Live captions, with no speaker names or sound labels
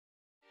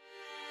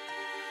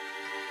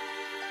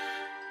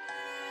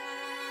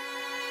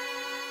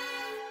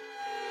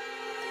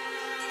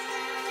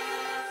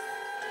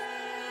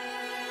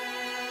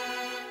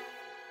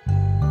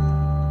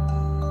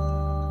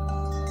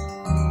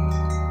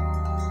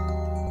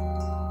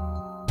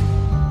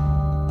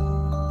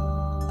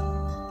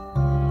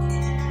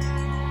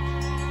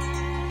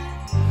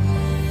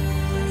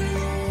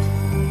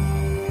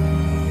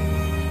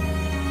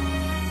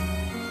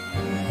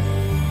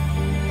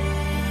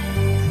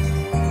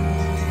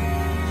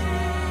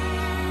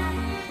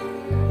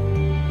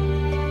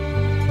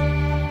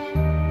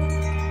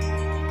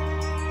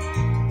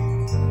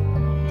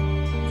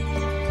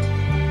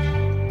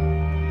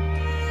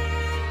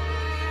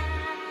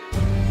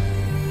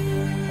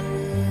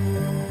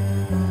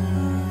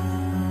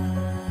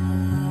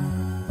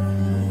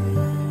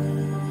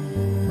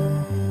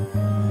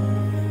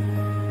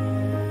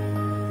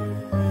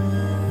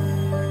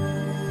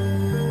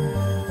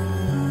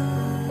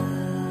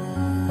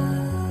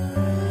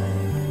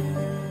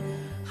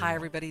Hi,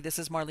 everybody. This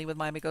is Marlene with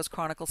Miami Ghost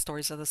Chronicles,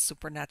 Stories of the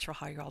Supernatural.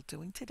 How you all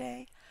doing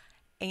today?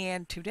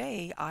 And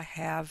today I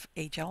have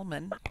a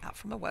gentleman out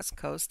from the West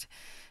Coast.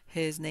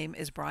 His name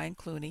is Brian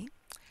Clune,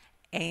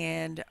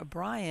 and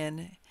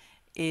Brian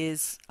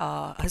is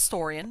a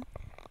historian,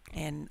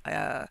 and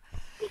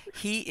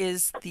he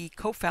is the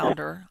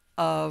co-founder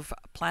of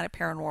Planet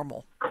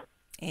Paranormal,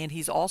 and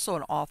he's also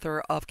an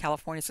author of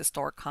California's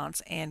Historic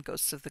Haunts and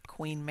Ghosts of the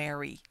Queen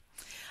Mary.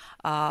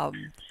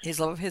 His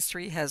love of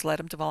history has led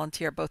him to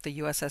volunteer at both the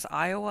USS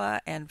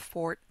Iowa and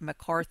Fort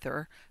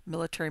MacArthur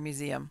Military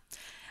Museum.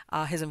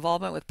 His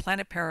involvement with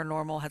Planet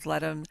Paranormal has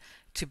led him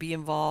to be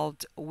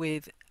involved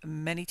with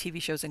many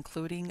TV shows,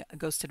 including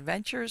Ghost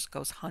Adventures,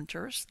 Ghost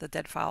Hunters, The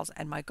Dead Files,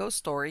 and My Ghost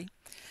Story.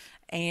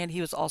 And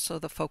he was also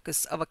the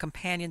focus of a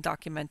companion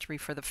documentary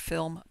for the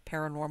film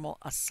Paranormal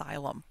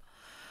Asylum.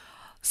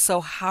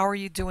 So, how are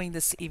you doing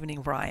this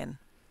evening, Brian?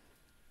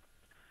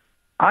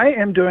 I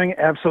am doing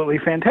absolutely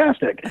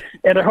fantastic.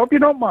 And I hope you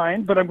don't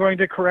mind, but I'm going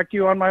to correct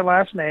you on my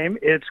last name.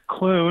 It's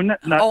Clune,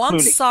 not Oh, I'm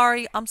Clooney.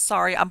 sorry. I'm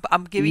sorry.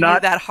 I'm giving you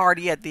Not that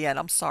hearty at the end.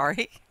 I'm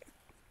sorry.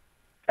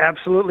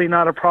 absolutely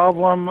not a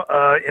problem.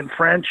 In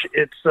French,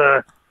 it's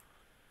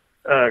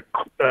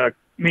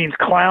means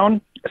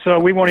clown, so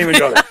we won't even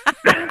go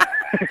there.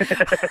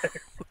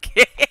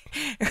 Okay.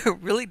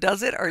 Really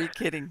does it? Or are you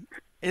kidding?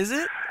 Is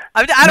it?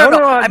 I No, don't know.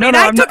 no, I mean, no.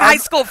 I took high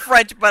school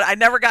French, but I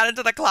never got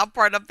into the clown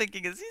part. I'm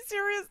thinking, is he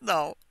serious?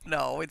 No,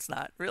 no, it's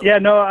not. Really? Yeah,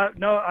 no,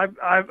 no.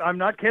 I'm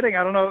not kidding.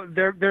 I don't know.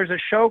 There's a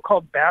show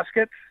called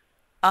Baskets,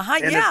 Uh-huh,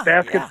 and it's yeah,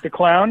 Baskets yeah. the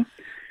Clown.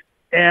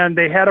 And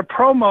they had a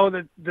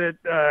promo that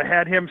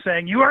had him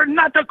saying, "You are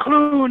not a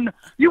Clune.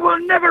 You will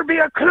never be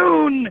a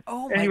Clune."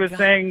 Oh, And my he was God.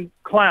 saying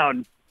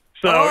clown.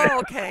 So Oh, it's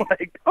okay.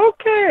 like,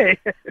 okay.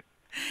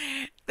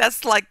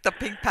 That's like the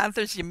Pink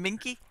Panthers, you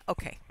minky?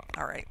 Okay.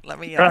 All right. Let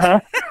me, Uh-huh.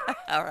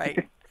 all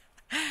right.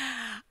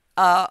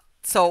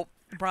 So,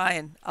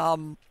 Brian,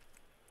 one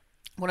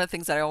of the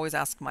things that I always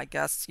ask my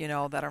guests,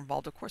 that are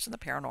involved, of course, in the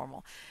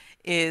paranormal,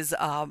 is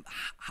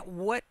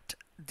what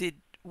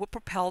what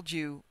propelled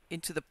you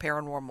into the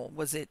paranormal?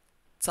 Was it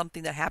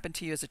something that happened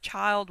to you as a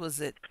child?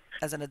 Was it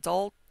as an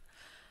adult?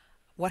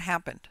 What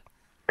happened?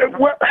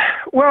 Well,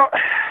 well,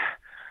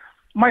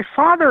 my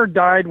father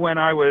died when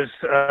I was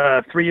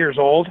 3 years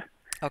old,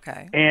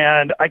 Okay.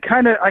 and I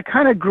kind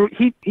of grew.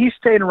 He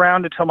stayed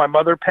around until my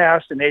mother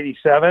passed in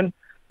 '87,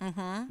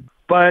 Mm-hmm.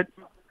 but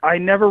I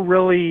never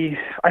really.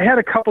 I had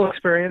a couple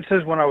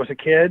experiences when I was a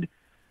kid,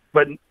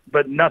 but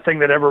nothing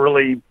that ever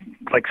really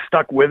like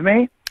stuck with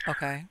me.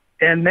 Okay.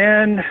 And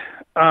then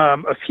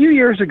a few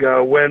years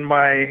ago, when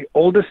my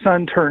oldest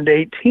son turned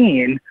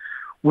 18,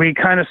 we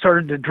kind of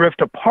started to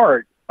drift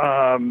apart.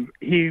 Him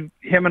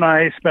and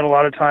I spent a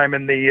lot of time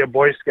in the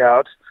Boy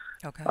Scouts.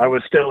 Okay. I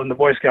was still in the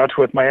Boy Scouts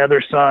with my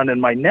other son and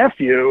my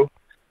nephew,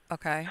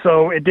 Okay.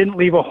 so it didn't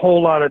leave a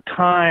whole lot of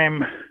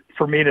time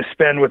for me to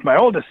spend with my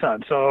oldest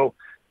son. So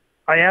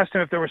I asked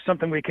him if there was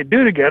something we could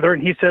do together,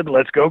 and he said,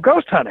 "Let's go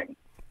ghost hunting."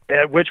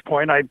 At which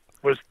point I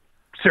was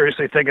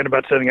seriously thinking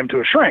about sending him to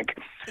a shrink.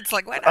 It's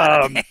like, why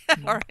not? Um, Okay.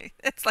 All right.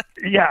 It's like,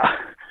 yeah.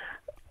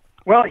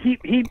 Well,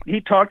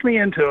 he talked me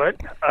into it,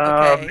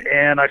 okay.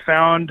 and I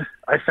found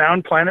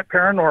Planet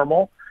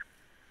Paranormal,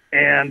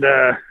 and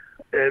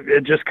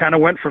it just kind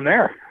of went from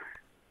there.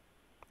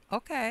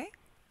 Okay.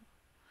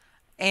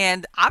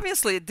 And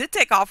obviously it did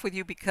take off with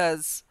you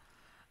because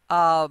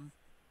um,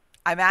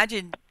 I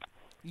imagine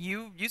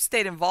you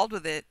stayed involved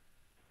with it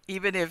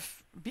even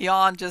if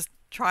beyond just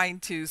trying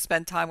to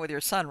spend time with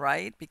your son,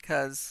 right?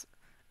 Because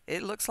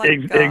it looks like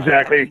I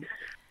Exactly. mean,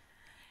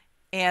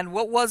 and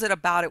what was it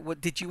about it?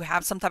 What did you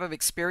have some type of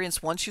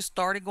experience once you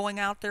started going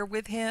out there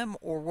with him,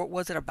 or what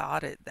was it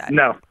about it that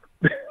No,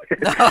 no,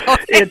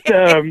 it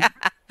okay.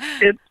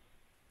 it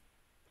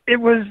it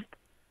was.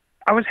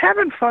 I was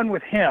having fun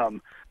with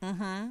him,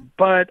 Mm-hmm.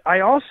 but I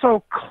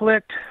also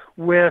clicked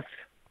with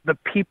the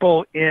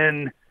people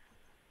in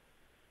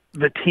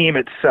the team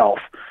itself.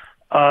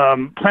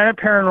 Planet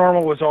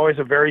Paranormal was always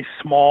a very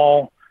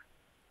small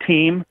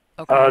team.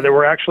 There Okay.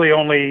 were actually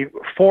only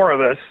four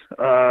of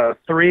us,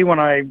 three when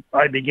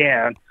I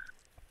began,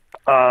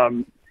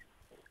 um,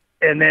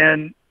 and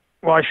then,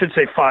 well, I should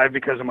say five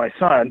because of my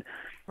son.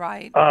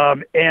 Right.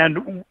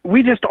 And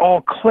we just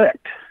all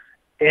clicked,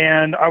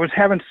 and I was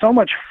having so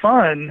much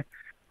fun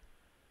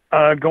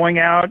going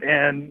out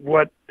and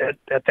what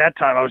at that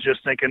time I was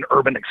just thinking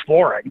urban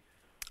exploring.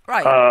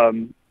 Right.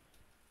 Um,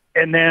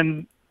 and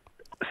then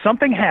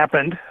something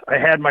happened. I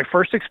had my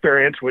first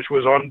experience, which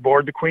was on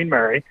board the Queen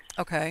Mary,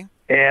 Okay.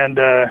 and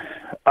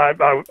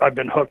I've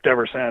been hooked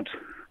ever since.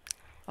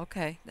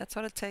 Okay, that's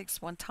what it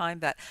takes. One time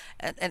that,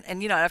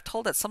 and I've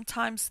told that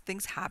sometimes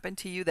things happen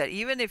to you that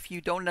even if you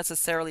don't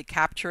necessarily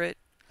capture it,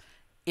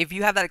 if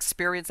you have that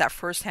experience, that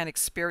firsthand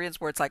experience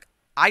where it's like,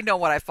 I know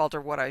what I felt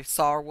or what I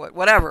saw or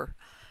whatever.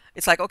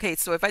 It's like, okay,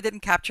 so if I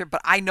didn't capture it,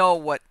 but I know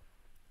what,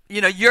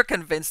 you're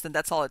convinced, and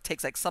that's all it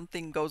takes. Like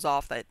something goes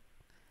off that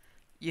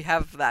you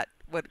have that,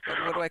 what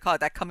do I call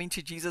it? That coming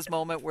to Jesus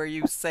moment where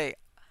you say,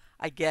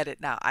 I get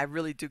it now. I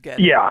really do get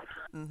it. Yeah,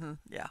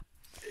 Yeah.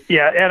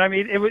 yeah, and I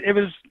mean it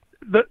was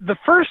the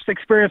first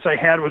experience I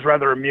had was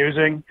rather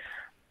amusing.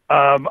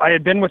 I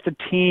had been with the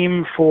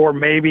team for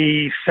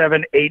maybe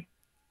 7, 8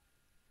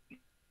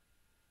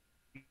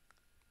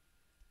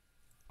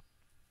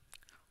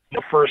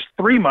 the first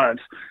 3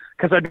 months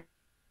because I'd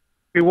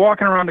be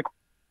walking around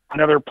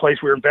another place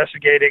we were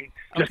investigating,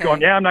 just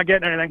going, Okay. yeah, I'm not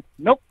getting anything.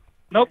 Nope,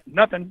 nope,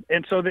 nothing.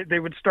 And so they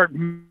would start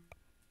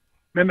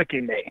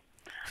mimicking me.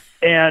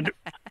 And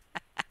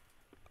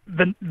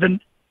the the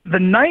the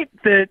night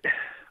that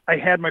I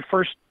had my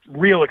first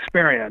real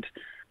experience,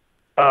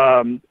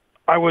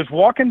 I was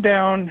walking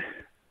down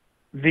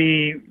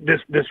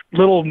this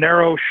little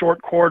narrow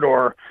short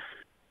corridor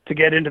to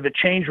get into the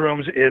change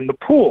rooms in the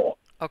pool,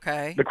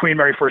 Okay. the Queen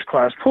Mary First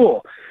Class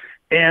pool.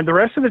 And the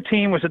rest of the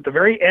team was at the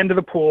very end of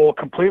the pool,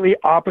 completely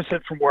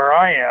opposite from where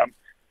I am.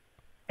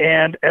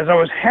 And as I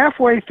was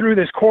halfway through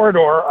this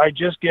corridor, I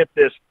just get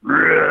this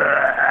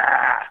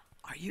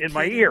Are you in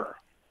my kidding? ear.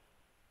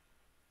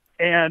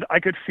 And I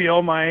could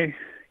feel my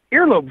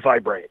earlobe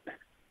vibrate.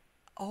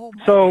 Oh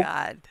my So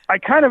God. I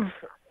kind of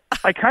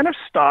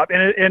stopped,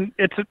 and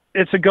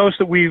it's a ghost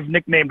that we've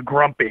nicknamed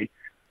Grumpy,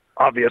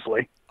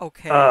 obviously.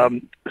 Okay.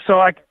 So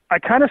I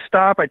kind of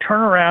stopped, I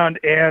turn around,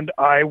 and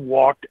I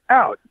walked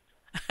out.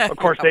 Of Yeah,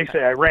 course, they right.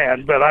 say I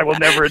ran, but I will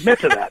never admit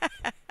to that.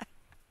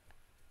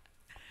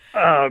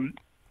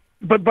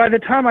 But by the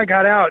time I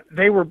got out,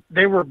 they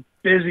were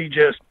busy,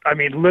 just, I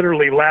mean,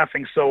 literally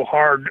laughing so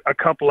hard. A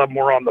couple of them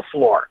were on the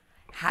floor,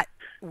 Had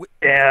w-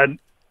 and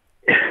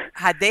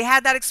had they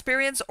had that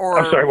experience,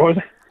 I'm or sorry, what was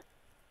it?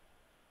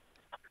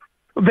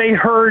 They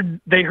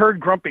heard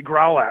Grumpy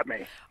growl at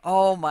me.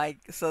 oh my?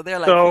 So they're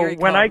like, So here he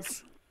when I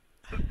comes.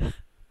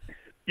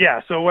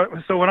 yeah, so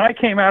when I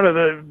came out of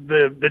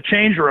the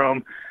change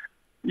room,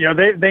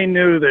 they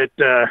knew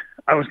that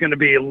I was going to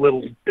be a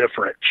little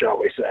different, shall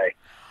we say.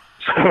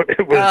 So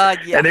it was,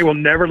 Yeah. and they will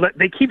never let.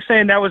 They keep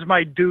saying that was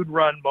my dude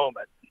run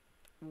moment.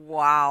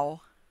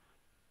 Wow.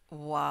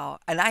 Wow.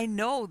 And I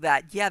know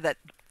that, yeah, that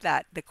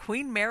the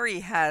Queen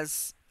Mary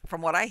has,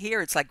 from what I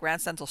hear, it's like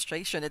Grand Central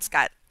Station. It's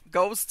got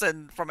ghosts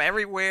and from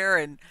everywhere,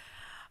 and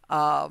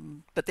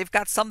but they've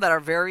got some that are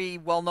very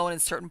well known in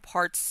certain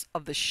parts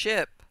of the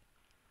ship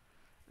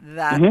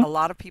that Hmm. a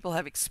lot of people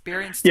have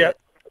experienced Yeah, it.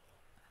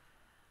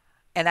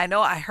 And I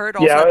know I heard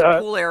yeah. also that the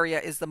pool area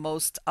is the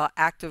most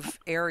active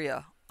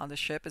area on the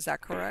ship. Is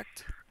that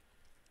correct?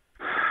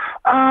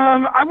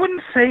 I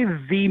wouldn't say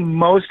the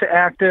most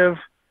active,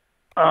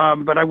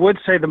 but I would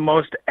say the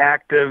most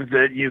active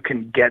that you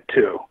can get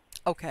to.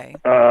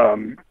 Okay.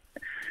 Um,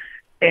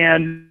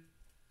 and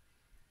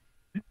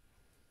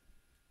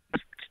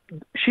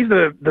she's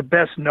the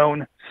best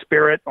known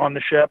spirit on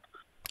the ship.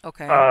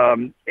 Okay.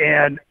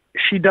 And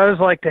she does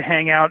like to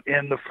hang out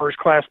in the first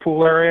class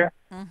pool area,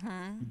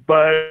 Mm-hmm.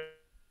 but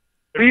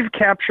we've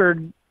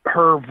captured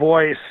her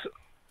voice.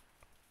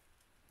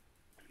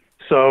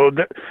 So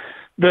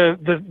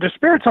the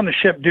spirits on the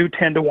ship do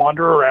tend to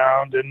wander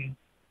around, and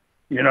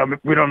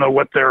we don't know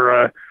what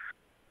their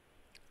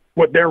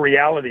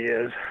reality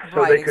is.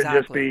 So Right, they could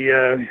just exactly. be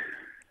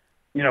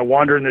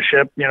wandering the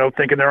ship,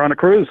 thinking they're on a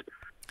cruise.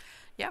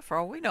 Yeah, for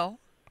all we know,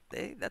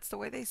 that's the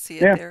way they see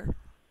it. Yeah,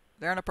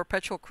 They're on a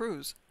perpetual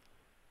cruise.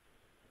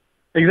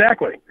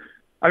 exactly.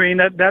 I mean,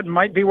 that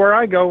might be where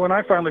I go when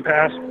I finally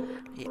pass.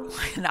 Yeah,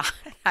 why not?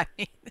 I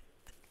mean,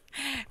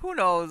 who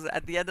knows?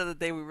 At the end of the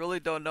day, we really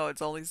don't know.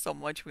 It's only so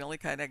much. We only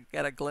kind of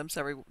get a glimpse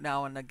every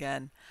now and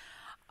again.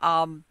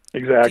 Um,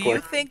 do Exactly.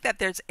 you think that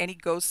there's any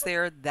ghosts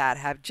there that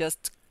have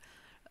just,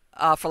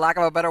 for lack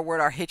of a better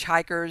word, are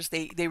hitchhikers?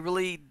 They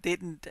really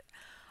didn't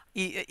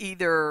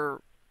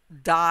either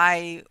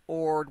die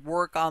or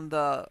work on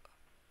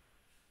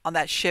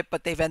that ship,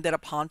 but they've ended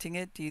up haunting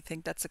it. Do you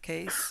think that's the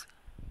case?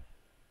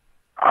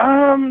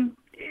 Um,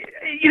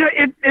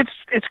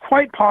 it's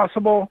quite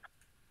possible.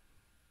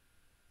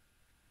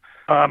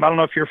 I don't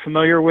know if you're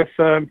familiar with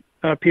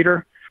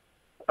Peter.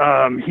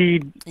 He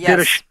did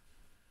a Yes.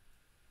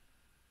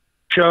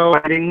 show.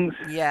 Things.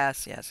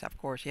 Yes, yes, of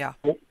course, yeah.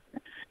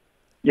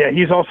 Yeah,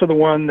 he's also the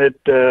one that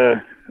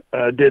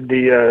did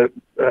the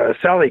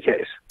Sally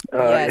case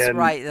Yes, in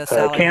right, the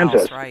Sally Kansas.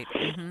 House, right.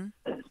 Mm-hmm.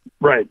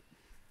 Right.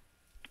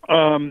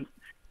 Um,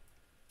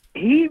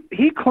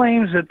 he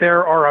claims that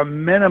there are a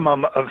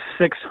minimum of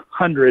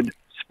 600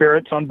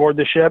 spirits on board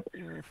the ship,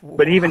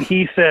 but even Wow.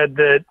 he said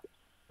that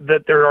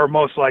there are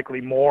most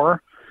likely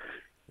more.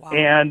 Wow.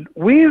 And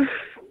we've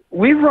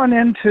run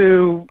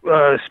into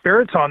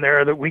spirits on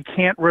there that we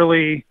can't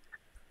really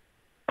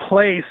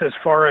place as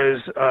far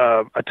as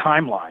a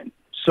timeline.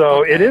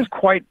 So it is Okay.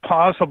 quite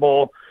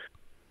possible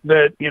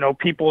that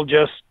people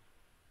just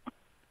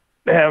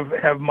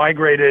have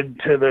migrated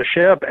to the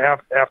ship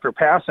after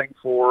passing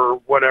for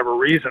whatever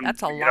reason.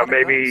 That's a lot of Maybe.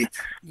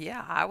 ghosts.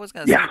 Yeah, I was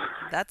gonna Yeah. say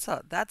that's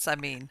I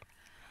mean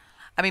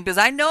because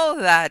I know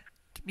that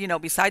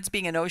besides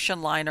being an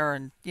ocean liner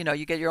and you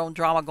get your own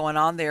drama going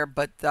on there,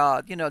 but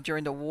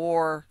during the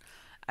war,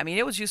 I mean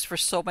it was used for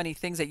so many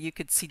things that you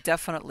could see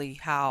definitely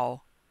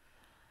how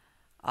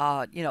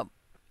uh you know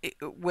it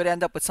would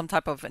end up with some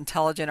type of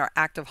intelligent or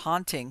active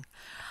haunting.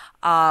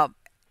 Uh,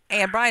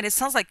 And Brian, it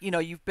sounds like,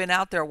 you've been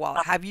out there a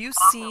while. Have you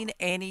seen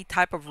any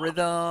type of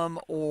rhythm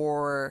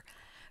or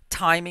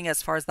timing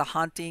as far as the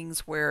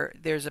hauntings where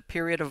there's a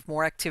period of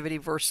more activity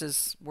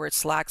versus where it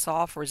slacks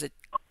off, or is it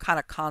kind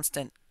of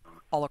constant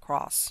all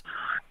across?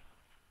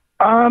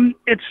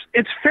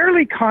 It's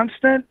fairly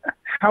constant.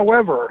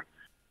 However,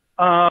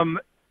 um,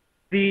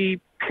 the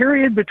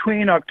period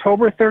between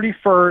October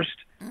 31st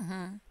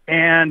Mm-hmm.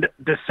 and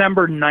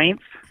December 9th,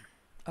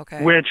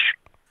 Okay. which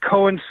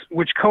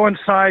which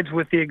coincides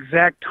with the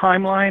exact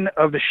timeline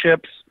of the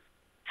ship's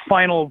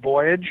final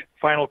voyage,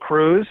 final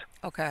cruise,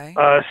 Okay.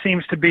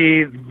 seems to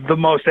be the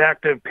most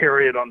active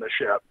period on the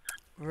ship.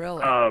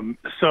 Really?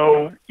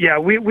 So yeah,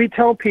 we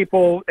tell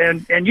people,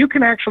 and you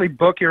can actually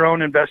book your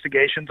own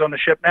investigations on the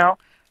ship now.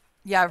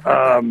 Yeah, I've heard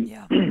that. Um,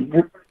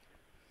 Yeah.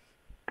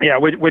 yeah,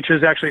 which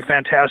is actually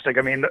fantastic.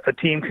 I mean, a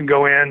team can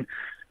go in,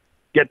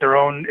 get their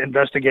own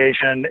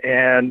investigation,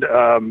 and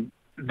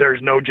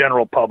there's no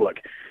general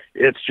public.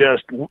 It's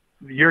just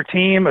your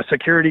team, a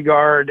security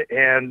guard,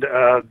 and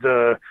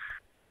the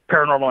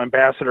paranormal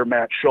ambassador,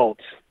 Matt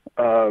Schultz,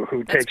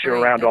 who That's takes you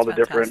great. around That's all the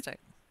different fantastic.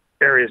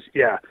 areas.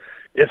 Yeah,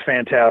 it's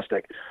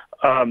fantastic.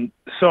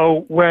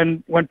 So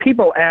when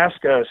people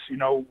ask us,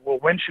 well,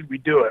 when should we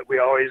do it? We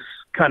always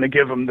kind of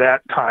give them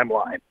that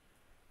timeline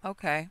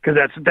Okay. because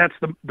that's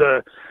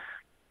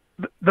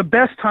the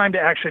best time to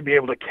actually be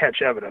able to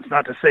catch evidence.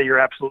 Not to say you're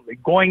absolutely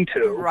going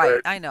to, Right.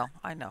 but I know.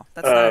 I know.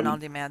 That's not an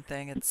on-demand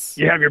thing. It's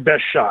you have your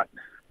best shot.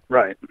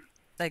 Right.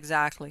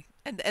 exactly.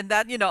 And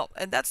that,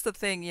 and that's the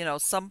thing,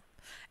 and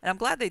I'm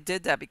glad they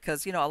did that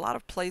because, a lot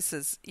of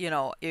places,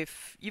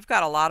 if you've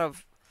got a lot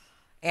of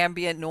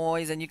ambient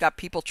noise and you got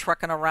people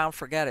trucking around,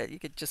 forget it. You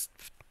could just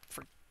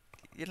for,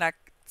 you're not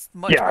it's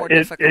much Yeah, more it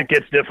difficult.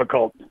 gets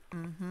difficult.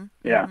 Mhm.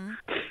 Yeah. Mhm.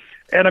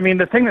 And I mean,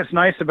 the thing that's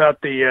nice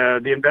about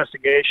the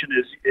investigation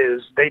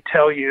is they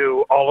tell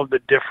you all of the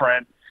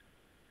different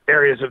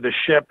areas of the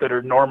ship that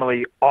are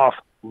normally off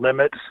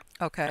limits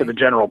to the Okay.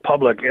 general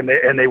public, and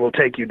they will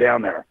take you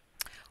down there.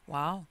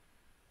 Wow.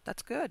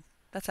 That's good.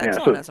 That's Yeah.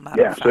 excellent So as a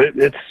matter of yeah. So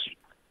fact.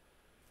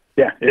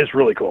 it's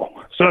really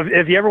cool. So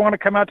if you ever want to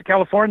come out to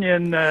California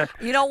and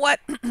You know what?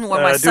 When do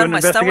an my son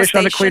was investigation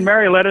on the Queen stationed,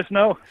 Mary, let us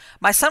know.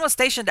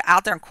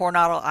 out there in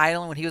Coronado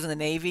Island when he was in the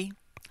Navy,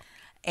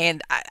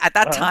 and at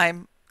that Uh-huh.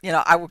 time,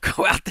 I would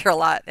go out there a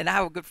lot. And I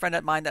have a good friend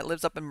of mine that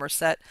lives up in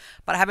Merced,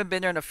 but I haven't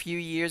been there in a few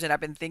years, and I've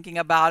been thinking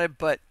about it.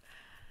 But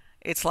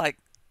it's like,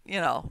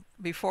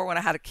 before when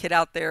I had a kid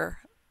out there,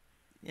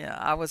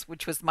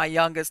 which was my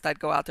youngest, I'd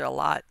go out there a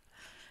lot.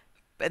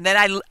 And then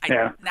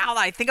Yeah. now that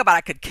I think about it,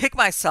 I could kick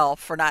myself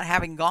for not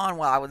having gone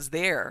while I was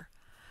there.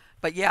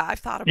 But yeah, I've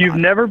thought You've about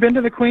it. never been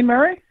to the Queen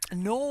Mary?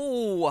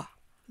 No,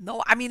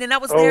 no. I mean, and I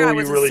was there. Oh, I you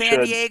was in really San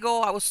should. Diego.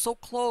 I was so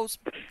close.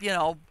 You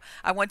know,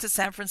 I went to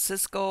San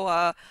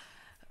Francisco.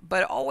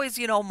 But always,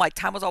 my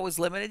time was always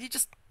limited.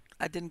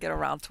 I didn't get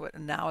around to it.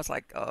 And now it's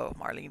like, oh,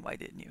 Marlene, why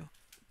didn't you?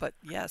 But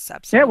yes,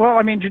 Yeah, well, I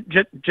absolutely.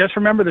 mean, just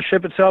remember the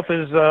ship itself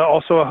is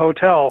also a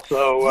hotel.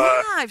 So,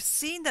 Yeah, I've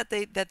seen that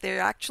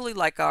they're actually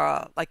like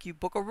you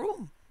book a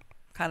room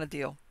kind of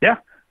deal. yeah,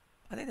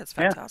 I think that's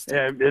yeah, yeah. fantastic.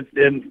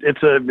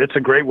 It's a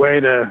great way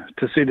to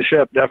see the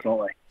ship,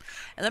 definitely.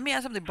 And let me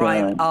ask something,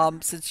 Brian. So,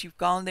 Since you've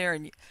gone there,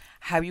 and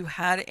have you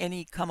had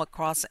any come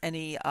across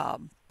any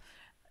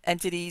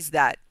entities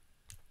that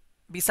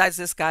besides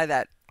this guy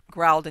that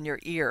growled in your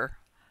ear,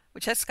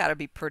 which has got to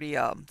be pretty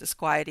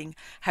disquieting.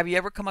 Have you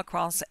ever come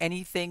across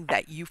anything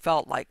that you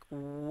felt like,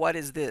 what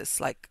is this?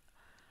 Like,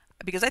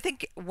 because I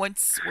think when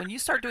you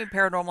start doing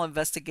paranormal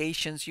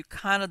investigations, you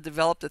kind of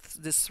develop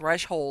this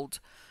threshold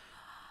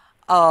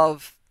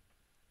of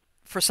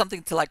for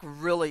something to like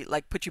really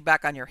like put you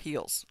back on your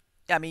heels.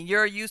 I mean,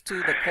 you're used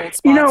to the cold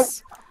you know,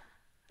 spots.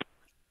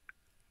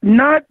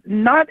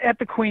 not at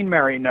the Queen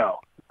Mary, no.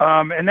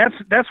 And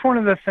that's one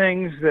of the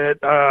things that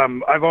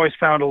I've always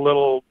found a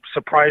little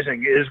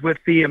surprising is with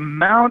the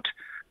amount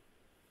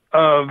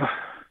of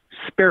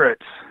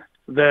spirits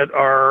that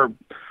are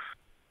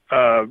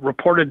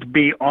reported to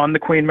be on the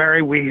Queen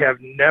Mary. We have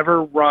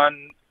never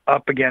run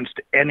up against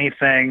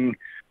anything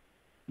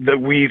that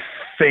we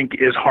think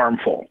is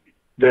harmful,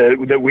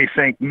 that we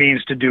think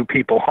means to do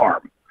people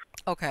harm.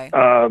 Okay.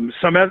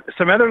 Some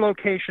other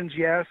locations,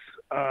 yes,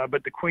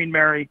 but the Queen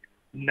Mary,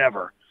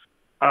 never.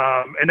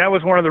 And that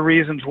was one of the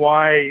reasons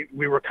why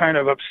we were kind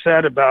of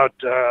upset about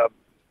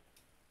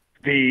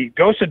the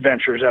Ghost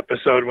Adventures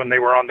episode when they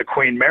were on the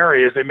Queen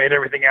Mary, is they made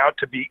everything out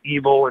to be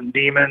evil and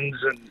demons,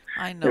 and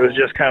I it was know.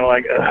 just kind of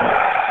like,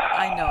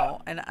 I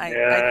know, and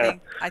yeah,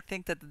 I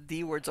think that the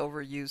D word's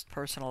overused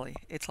personally.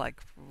 It's like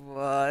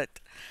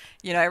what,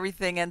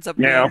 everything ends up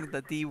yeah, being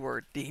the D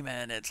word,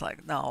 demon. It's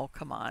like no,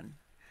 come on.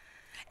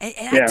 And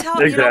I yeah,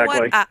 tell you know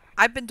what, exactly.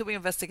 I've been doing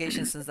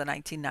investigations since the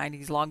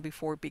 1990s, long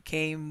before it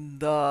became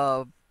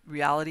the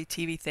reality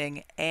TV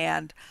thing.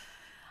 And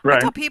I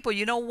tell Right. people,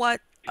 you know what,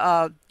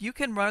 you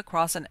can run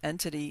across an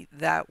entity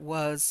that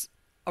was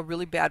a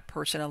really bad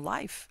person in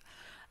life,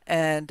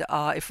 and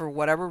if for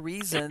whatever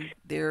reason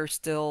they're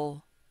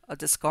still a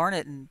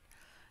discarnate, and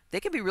they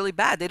can be really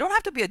bad. They don't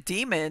have to be a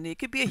demon. It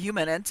could be a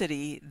human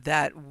entity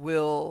that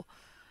will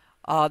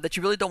that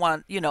you really don't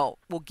want,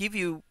 will give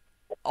you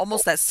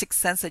almost that sixth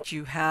sense that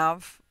you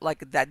have,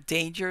 like that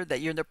danger that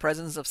you're in the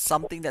presence of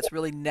something that's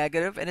really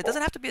negative. And it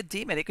doesn't have to be a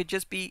demon, it could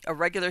just be a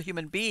regular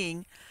human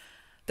being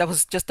that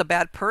was just a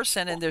bad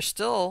person, and they're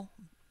still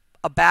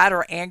a bad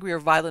or angry or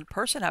violent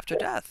person after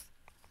death.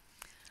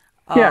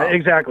 Yeah, Uh,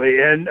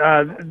 exactly. And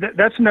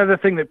that's another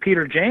thing that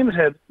Peter James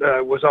had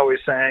was always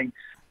saying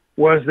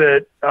was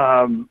that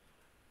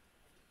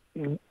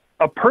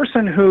a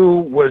person who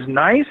was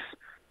nice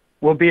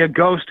will be a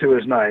ghost who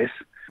is nice.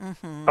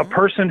 A mm-hmm.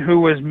 person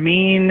who was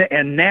mean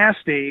and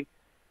nasty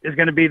is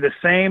going to be the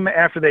same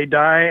after they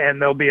die,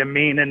 and they'll be a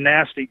mean and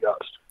nasty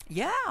ghost.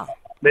 Yeah,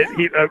 That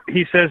yeah.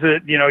 he says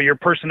that your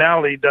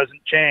personality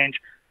doesn't change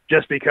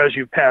just because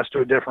you've passed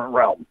to a different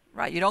realm.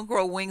 Right. You don't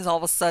grow wings all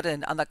of a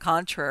sudden. On the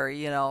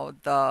contrary,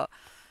 the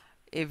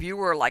if you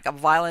were like a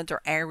violent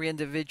or angry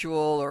individual,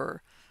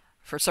 or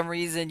for some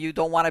reason you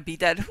don't want to be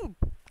dead,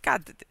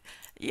 God,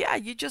 yeah,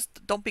 you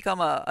just don't become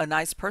a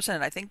nice person.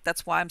 And I think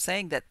that's why I'm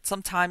saying that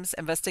sometimes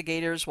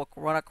investigators will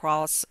run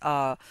across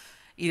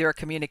either a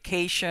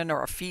communication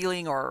or a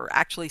feeling, or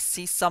actually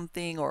see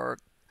something, or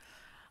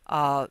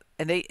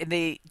and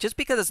they just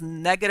because it's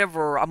negative,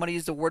 or I'm going to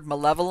use the word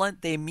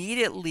malevolent, they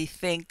immediately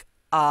think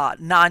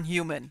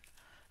non-human.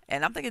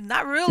 And I'm thinking,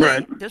 not Right.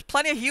 really. There's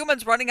plenty of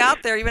humans running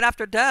out there, even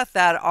after death,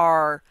 that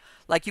are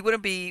like you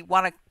wouldn't be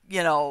want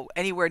to,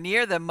 anywhere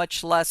near them,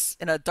 much less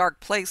in a dark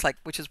place, like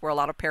which is where a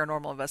lot of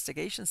paranormal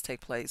investigations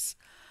take place.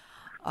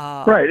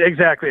 Right,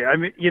 exactly. I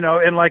mean,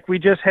 and like we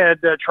just had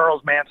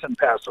Charles Manson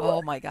pass away.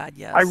 Oh my God,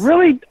 I yes.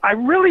 really, I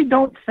really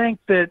don't think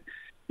that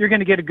you're going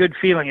to get a good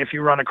feeling if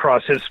you run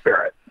across his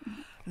spirit.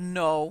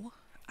 No,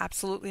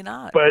 absolutely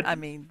not. But I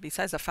mean,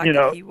 besides the you fact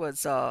that know, he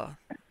was, and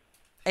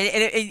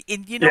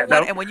you know yeah, what?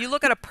 no, And when you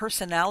look at a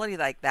personality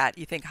like that,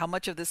 you think how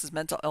much of this is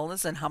mental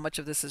illness and how much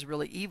of this is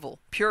really evil,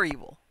 pure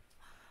evil.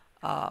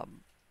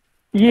 Um,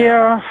 you know.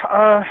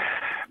 yeah.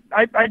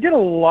 I did a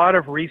lot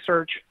of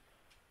research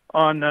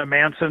on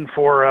Manson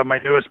for my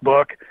newest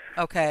book,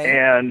 Okay.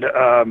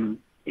 and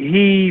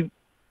he.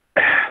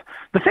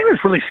 The thing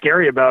that's really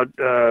scary about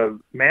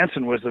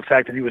Manson was the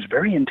fact that he was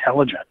very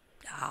intelligent.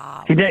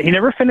 Ah, He yeah.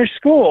 never finished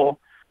school,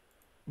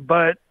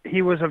 but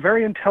he was a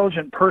very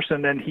intelligent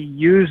person, and he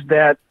used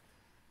that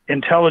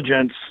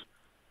intelligence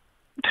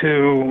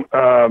to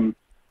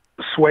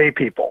sway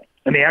people.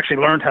 And he actually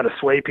learned how to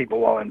sway people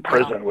while in Yeah.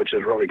 prison, which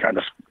is really kind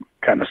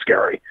of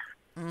scary.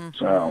 Mm-hmm.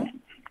 So,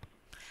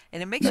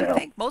 And it makes you you know,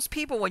 think, most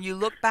people, when you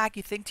look back,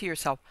 you think to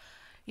yourself,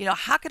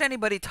 how could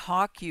anybody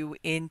talk you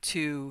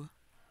into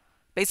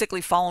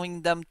basically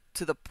following them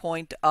to the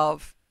point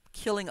of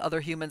killing other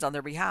humans on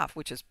their behalf,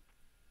 which is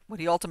what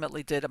he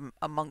ultimately did,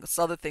 amongst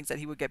other things that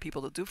he would get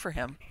people to do for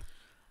him.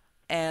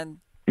 And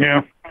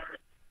yeah,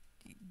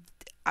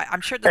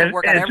 I'm sure it doesn't and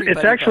work on it's everybody,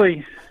 but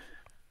actually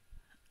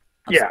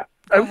I'm, s- yeah.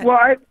 go ahead.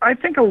 Well, I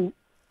think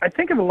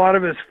a lot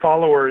of his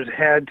followers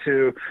had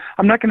to.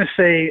 I'm not going to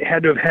say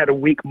had to have had a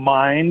weak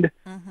mind,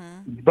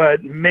 Mm-hmm.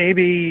 but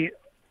maybe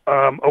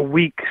a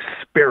weak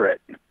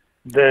spirit.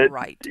 That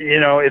Right.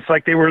 it's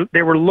like they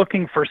were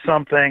looking for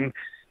something,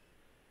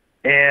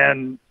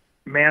 and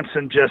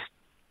Manson just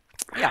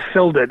Yeah.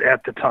 filled it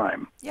at the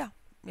time. Yeah.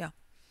 Yeah.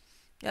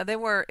 Yeah. They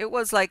were. It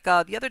was like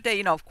the other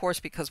day. Of course,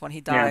 because when he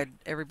Yeah, died,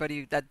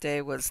 everybody that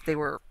day they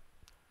were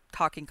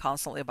talking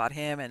constantly about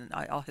him and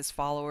all his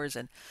followers.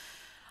 And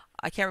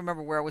I can't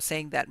remember where I was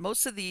saying that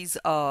most of these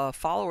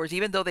followers,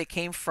 even though they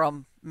came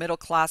from middle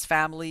class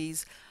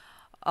families,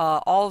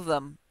 all of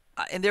them,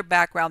 in their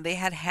background, they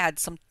had had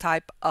some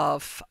type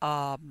of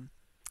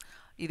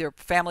either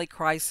family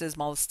crisis,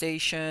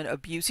 molestation,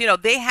 abuse.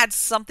 They had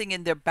something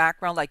in their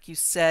background, like you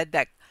said,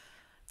 that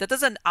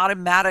doesn't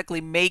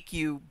automatically make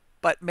you,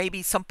 but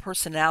maybe some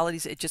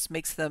personalities, it just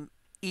makes them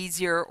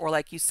easier, or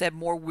like you said,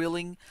 more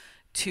willing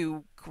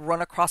to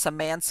run across a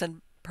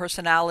Manson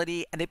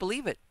personality, and they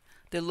believe it.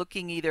 They're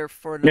looking either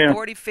for an yeah,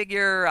 authority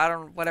figure, I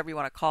don't, whatever you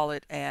want to call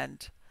it,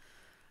 and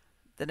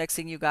the next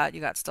thing you got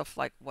stuff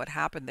like what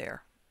happened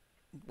there,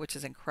 which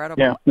is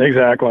yeah, incredible.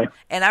 exactly.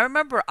 And I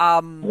remember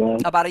Yeah,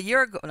 about a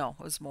year ago, no,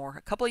 it was more,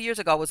 a couple of years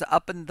ago, I was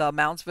up in the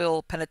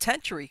Moundsville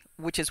Penitentiary,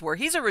 which is where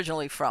he's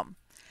originally from.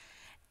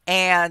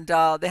 And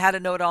they had a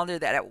note on there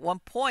that at one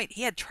point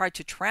he had tried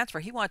to transfer.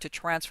 He wanted to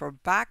transfer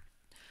back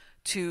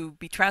to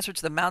be transferred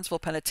to the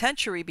Moundsville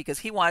Penitentiary because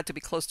he wanted to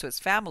be close to his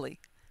family.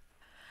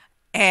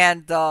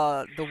 And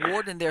the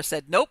warden there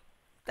said, "Nope,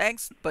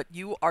 thanks, but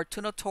you are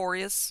too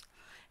notorious."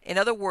 In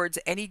other words,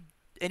 any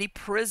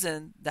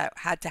prison that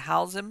had to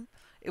house him,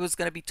 it was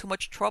going to be too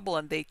much trouble,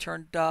 and they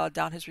turned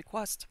down his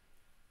request.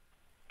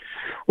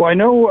 well, I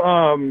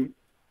know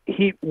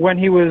he when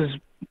he was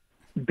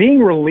being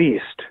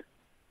released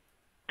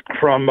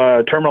from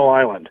Terminal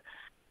Island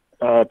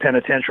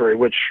Penitentiary,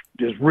 which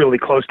is really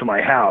close to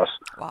my house.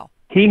 Wow,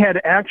 He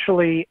had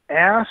actually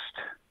asked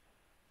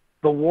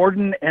the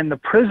warden and the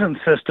prison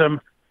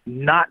system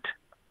not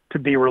to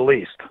be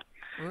released.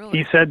 He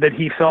really? said that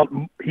he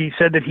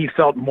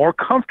felt more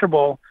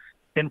comfortable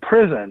in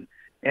prison,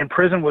 and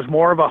prison was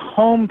more of a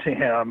home to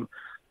him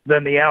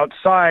than the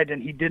outside,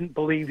 and he didn't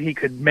believe he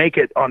could make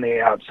it on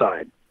the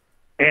outside,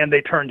 and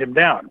they turned him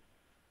down.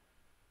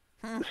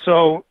 Hmm.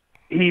 So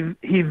he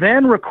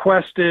then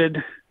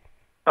requested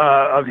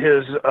of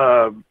his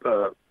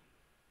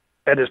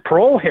at his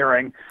parole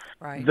hearing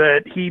Right.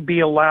 that he be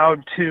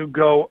allowed to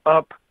go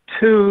up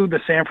to the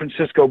San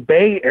Francisco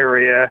Bay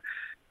Area,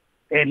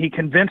 and he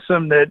convinced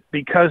them that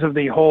because of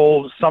the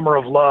whole summer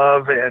of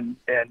love and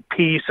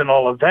peace and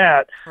all of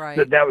that,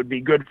 Right. that would be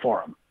good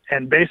for him.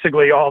 And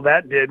basically, all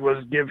that did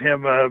was give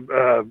him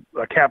a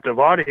captive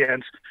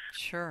audience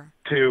Sure.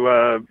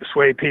 to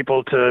sway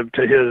people to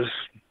his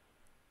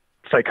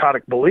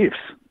psychotic beliefs.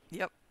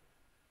 Yep.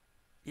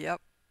 Yep.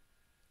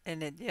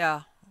 And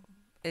yeah,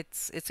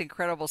 it's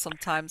incredible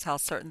sometimes how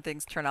certain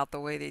things turn out the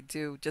way they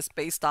do just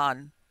based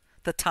on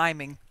the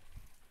timing.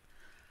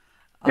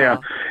 Yeah.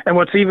 Uh, And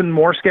what's even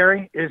more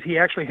scary is he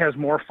actually has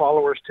more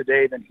followers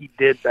today than he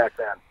did back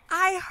then.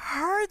 I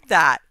heard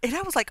that, and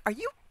I was like, "Are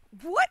you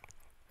what?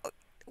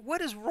 What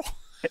is wrong?"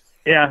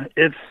 Yeah,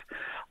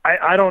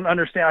 I don't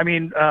understand. I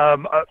mean,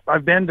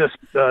 I've been to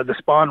the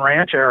Spawn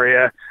Ranch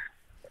area,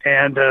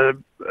 and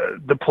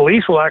the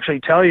police will actually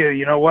tell you,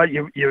 you know what,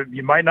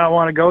 you might not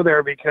want to go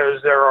there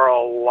because there are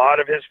a lot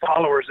of his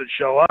followers that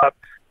show up.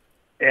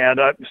 And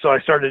so I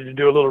started to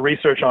do a little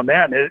research on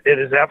that, and it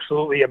is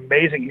absolutely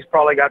amazing. He's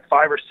probably got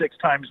 5 or 6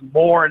 times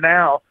more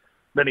now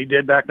than he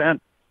did back then.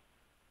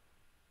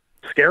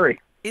 Scary.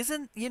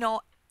 Isn't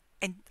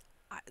and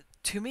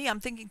to me, I'm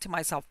thinking to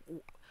myself,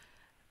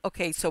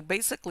 okay, so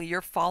basically,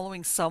 you're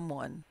following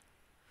someone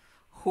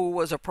who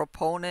was a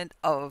proponent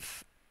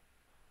of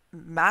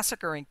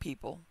massacring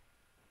people,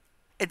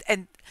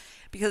 and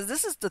because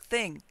this is the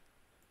thing,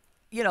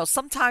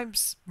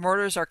 sometimes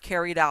murders are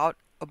carried out,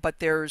 but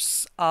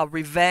there's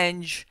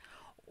revenge,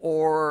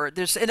 or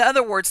there's, in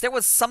other words, there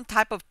was some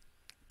type of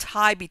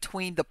tie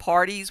between the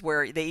parties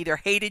where they either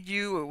hated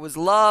you, or it was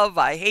love,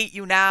 I hate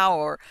you now,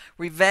 or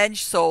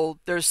revenge. So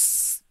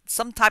there's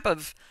some type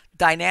of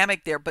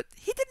dynamic there, but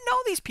he didn't know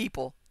these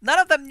people. None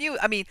of them knew.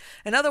 I mean,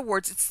 in other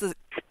words, it's the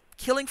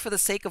killing for the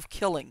sake of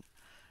killing.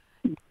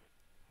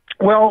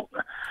 Well,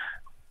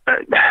 uh,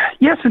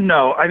 yes and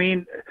no. I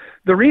mean,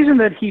 the reason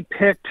that he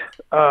picked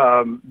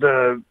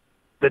the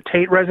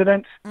Tate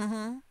residence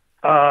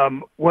Mm-hmm.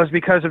 was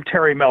because of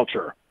Terry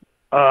Melcher.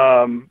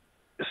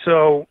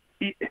 So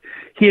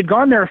he had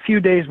gone there a few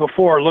days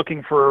before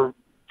looking for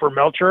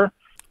Melcher,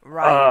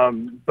 Right.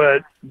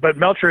 but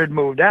Melcher had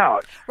moved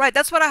out. Right.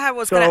 That's what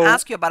was going to So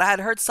ask you about. I had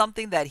heard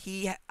something that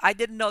I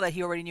didn't know that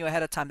he already knew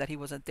ahead of time that he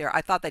wasn't there.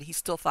 I thought that he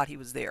still thought he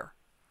was there.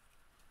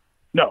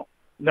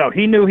 no,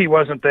 he knew he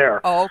wasn't there.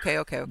 Oh, okay,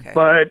 okay, okay.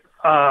 But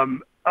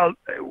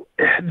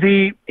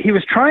he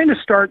was trying to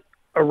start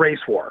a race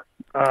war,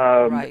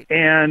 Right.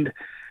 and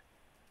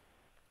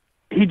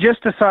he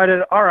just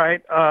decided, all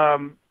right, I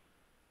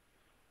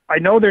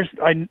know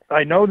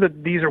I know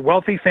that these are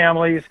wealthy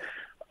families,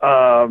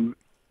 and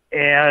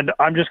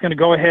I'm just going to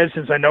go ahead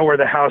since I know where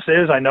the house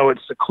is. I know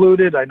it's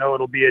secluded. I know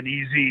it'll be an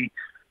easy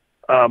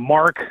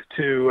mark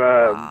to.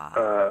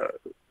 Ah.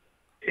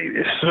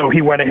 So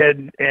he went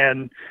ahead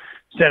and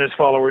sent his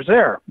followers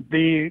there.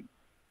 The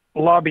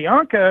La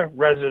Bianca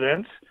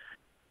residence,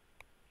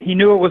 he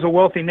knew it was a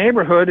wealthy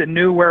neighborhood and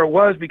knew where it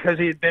was because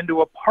he had been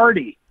to a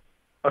party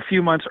a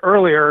few months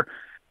earlier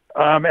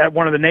at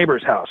one of the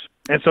neighbors' house.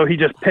 And so he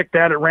just picked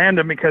that at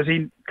random because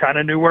he kind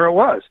of knew where it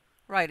was.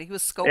 Right. He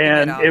was scoping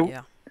it And out.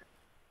 Yeah.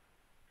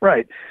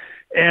 right.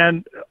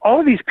 And all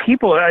of these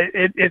people,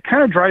 it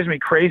kind of drives me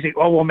crazy.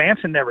 Oh, well,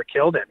 Manson never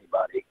killed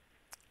anybody.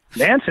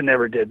 Manson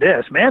never did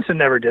this. Manson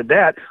never did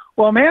that.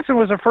 Well, Manson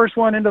was the first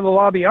one into the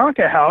La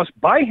Bianca house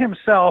by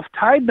himself,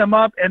 tied them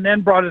up, and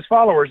then brought his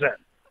followers in.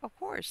 Of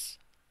course.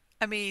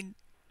 I mean,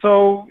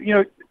 So,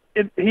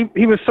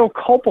 he was so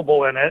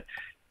culpable in it.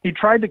 He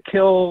tried to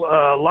kill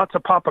lots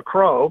of Papa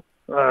Crow,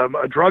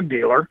 a drug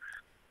dealer.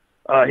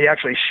 He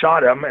actually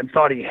shot him and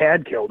thought he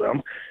had killed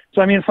him.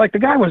 So, I mean, it's like the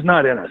guy was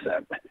not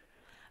innocent.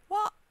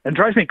 well, And it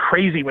drives me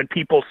crazy when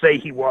people say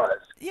he was.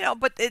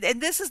 but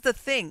and this is the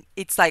thing.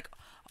 It's like,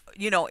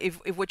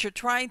 if what you're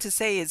trying to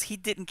say is he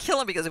didn't kill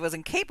him because he was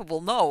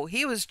incapable, no,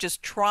 he was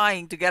just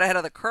trying to get ahead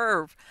of the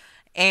curve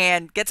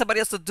and get somebody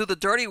else to do the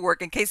dirty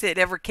work in case it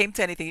ever came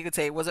to anything. He could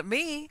say it wasn't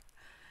me.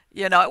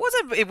 It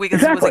wasn't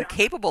because he was Exactly.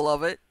 incapable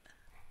of it.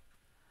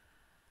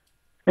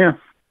 Yeah.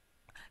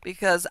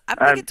 Because I'm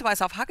thinking to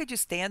myself, how could you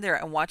stand there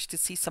and watch to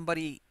see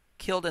somebody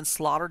killed and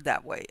slaughtered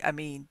that way? I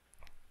mean,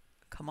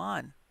 come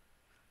on.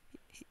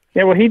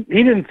 Yeah, well, he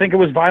didn't think it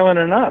was violent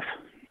enough,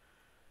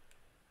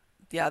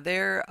 Yeah,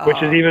 they're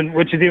which is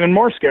even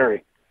more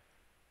scary.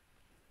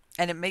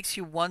 and it makes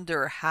you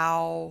wonder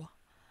how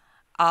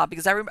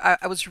because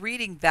I was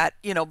reading that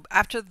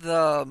after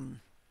the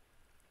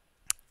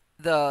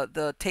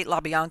Tate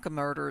LaBianca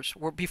murders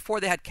were before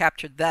they had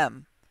captured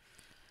them,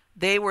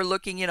 they were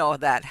looking,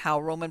 that how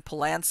Roman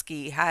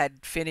Polanski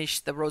had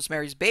finished the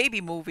Rosemary's Baby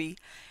movie,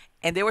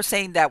 and they were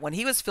saying that when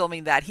he was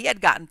filming that, he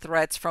had gotten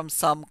threats from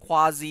some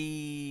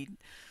quasi,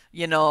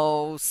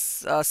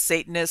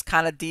 Satanist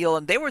kind of deal,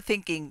 and they were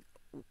thinking,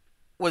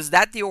 was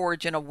that the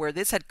origin of where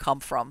this had come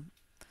from?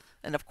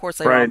 And of course,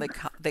 later on, Right.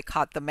 they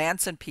caught the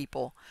Manson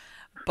people.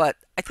 But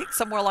I think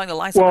somewhere along the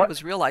line, somebody Well,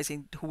 was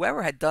realizing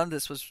whoever had done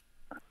this was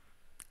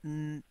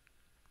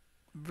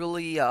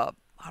really, I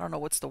don't know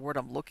what's the word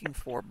I'm looking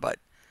for, but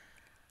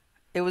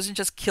it wasn't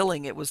just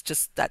killing. It was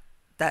just that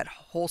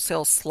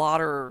wholesale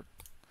slaughter,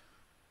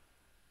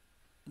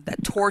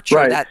 that torture,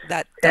 right.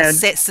 that And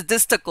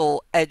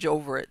sadistical edge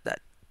over it. That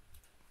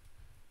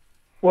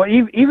well,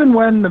 even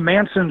when the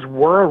Mansons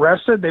were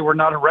arrested, they were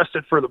not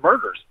arrested for the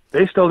murders.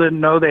 They still didn't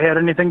know they had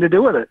anything to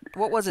do with it.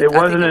 what was it? It I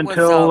think wasn't it was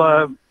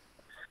until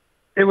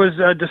it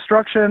was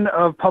destruction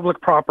of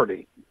public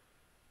property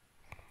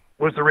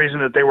was the reason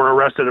that they were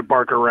arrested at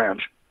Barker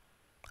Ranch.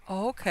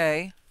 oh,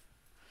 okay.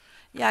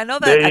 Yeah, I know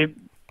that. They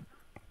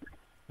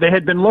they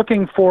had been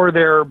looking for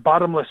their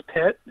bottomless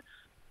pit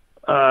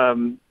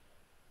um,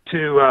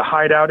 to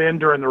hide out in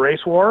during the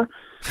race war,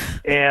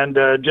 and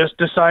just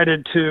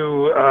decided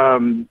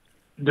to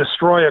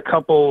destroy a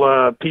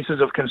couple pieces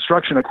of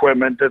construction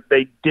equipment that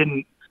they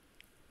didn't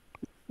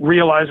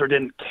realize or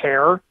didn't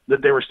care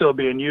that they were still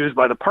being used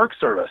by the Park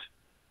Service.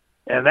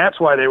 And that's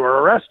why they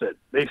were arrested.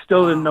 They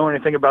still didn't Wow. know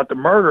anything about the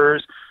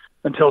murders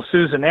until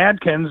Susan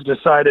Adkins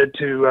decided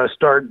to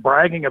start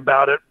bragging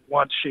about it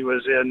once she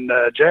was in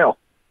jail.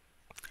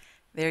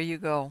 There you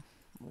go.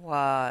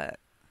 What?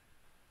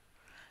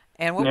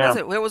 And what was Yeah.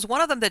 it? It was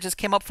one of them that just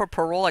came up for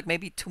parole like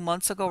maybe 2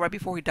 months ago, right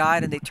before he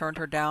died, and they turned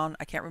her down.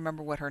 I can't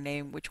remember what her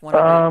name, which one of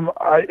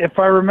it. If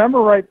I remember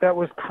right, that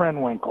was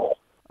Krenwinkel.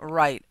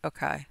 Right.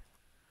 Okay.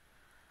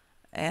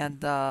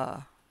 And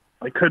I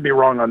could be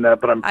wrong on that,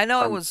 but I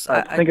know it was.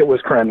 I think it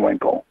was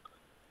Krenwinkel.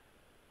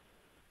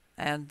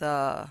 And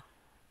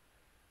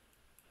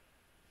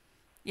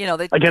you know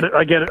they. I get it.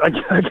 I get it. I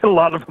get a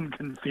lot of them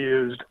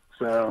confused.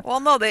 So Well,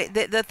 no,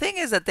 the thing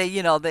is that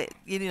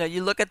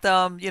you look at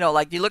them,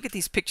 like you look at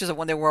these pictures of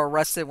when they were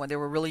arrested, when they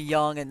were really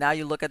young, and now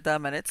you look at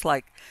them, and it's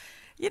like,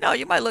 you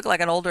might look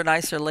like an older,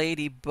 nicer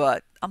lady,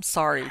 but I'm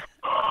sorry.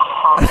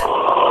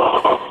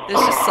 There's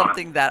just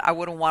something that I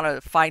wouldn't want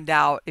to find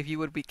out if you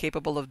would be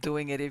capable of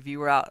doing it if you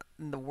were out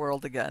in the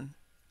world again.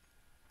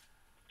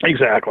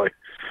 exactly.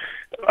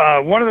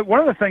 One of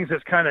the things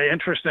that's kind of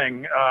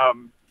interesting,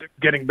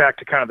 getting back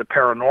to kind of the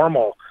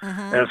paranormal,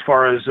 Hmm. as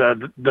far as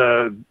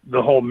the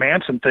whole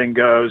Manson thing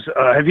goes.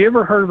 Have you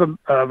ever heard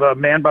of a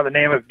man by the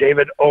name of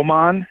David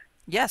Oman?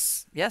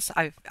 Yes, yes,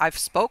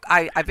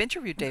 I've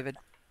interviewed David.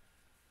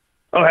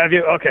 Oh, have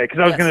you? Okay, because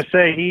I was going Yes, to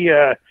say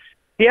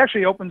he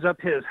actually opens up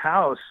his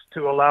house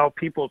to allow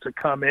people to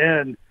come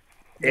in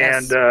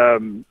and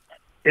yes.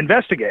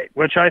 investigate,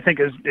 which I think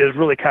is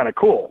really kind of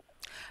cool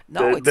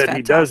No, it's that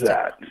he does fantastic.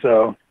 that.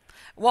 So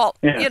Well,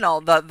 yeah,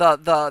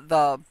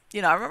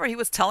 I remember he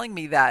was telling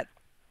me that,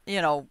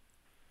 you know,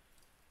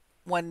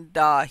 when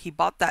he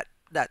bought that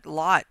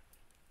lot,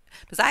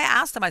 because I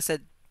asked him, I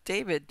said,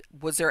 David,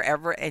 was there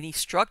ever any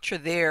structure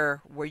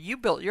there where you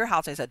built your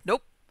house? And he said,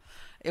 nope,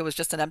 it was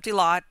just an empty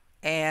lot,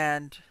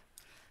 and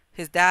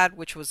his dad,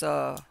 which was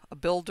a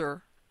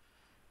builder,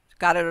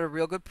 got it at a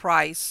real good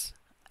price,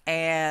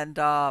 and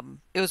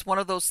it was one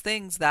of those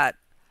things that,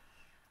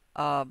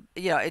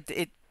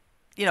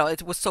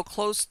 it was so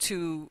close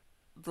to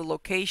the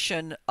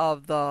location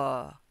of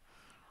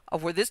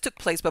where this took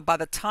place, but by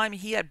the time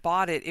he had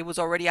bought it, it was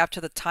already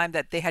after the time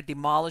that they had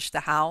demolished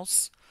the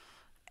house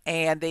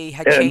and they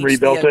had and changed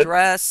the rebuilt it.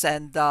 address,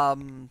 and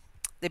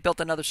they built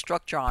another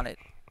structure on it.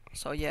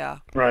 So yeah,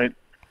 Right.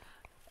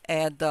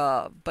 and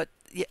but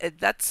yeah,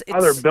 that's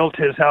Father it's built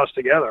his house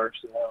together.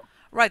 So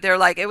right there.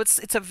 Like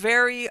it's a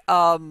very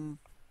but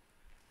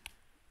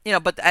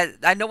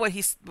I know what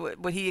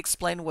he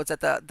explained was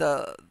that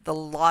the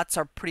lots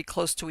are pretty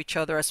close to each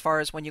other as far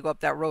as when you go up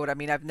that road. I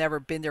mean, I've never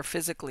been there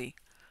physically,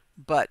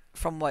 but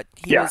from what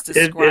he yeah, was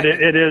describing.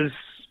 it is.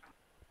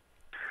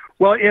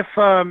 Well, if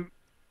this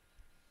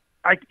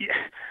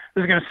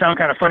is going to sound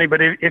kind of funny,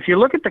 but if you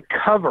look at the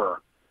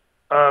cover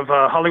of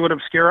Hollywood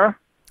Obscura,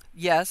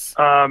 Yes.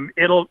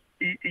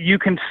 you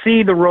can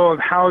see the row of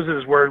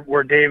houses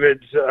where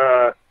David's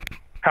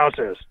house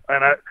is,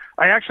 and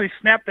I actually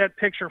snapped that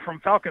picture from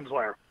Falcon's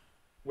Lair,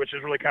 which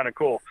is really kind of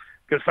cool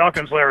because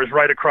Falcon's Lair is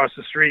right across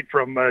the street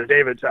from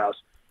David's house.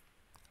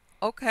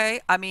 Okay.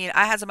 I mean,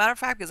 as a matter of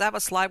fact, because I have a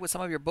slide with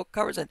some of your book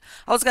covers, and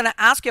I was going to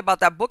ask you about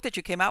that book that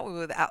you came out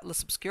with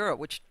Atlas Obscura,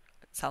 which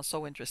sounds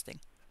so interesting.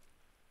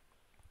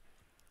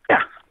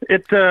 Yeah,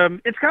 it's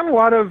got a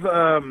lot of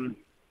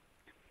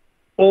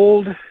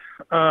old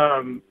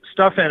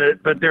stuff in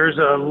it, but there's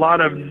a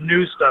lot of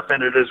new stuff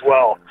in it as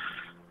well.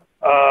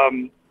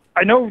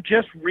 I know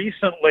just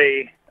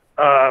recently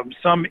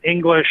some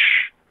English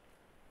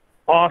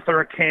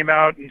author came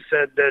out and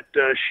said that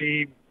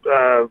she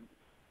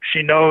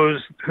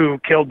knows who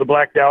killed the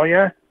Black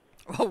Dahlia,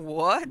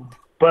 What?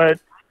 but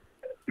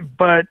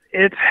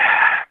it's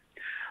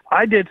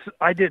I did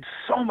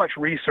so much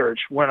research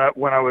when I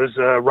was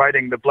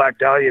writing the Black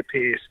Dahlia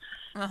piece,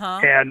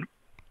 Uh-huh. and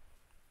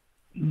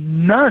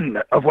none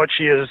of what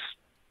she is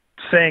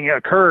saying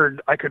occurred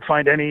I could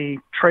find any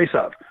trace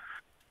of.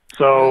 Really?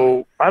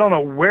 So I don't know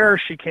where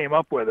she came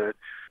up with it,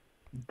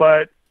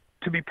 but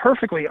to be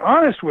perfectly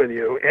honest with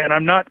you, and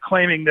I'm not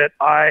claiming that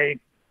I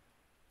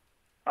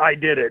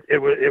did it. It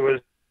was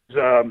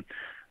an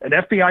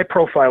FBI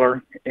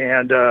profiler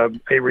and a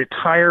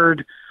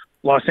retired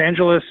Los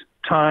Angeles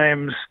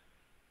Times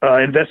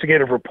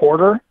investigative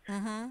reporter,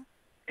 Mm-hmm.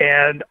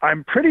 and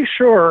I'm pretty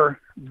sure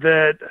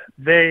that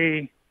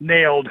they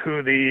nailed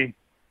who the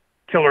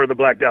killer of the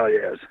Black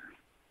Dahlia is.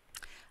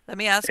 Let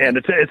me ask you. And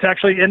it's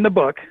actually in the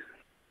book.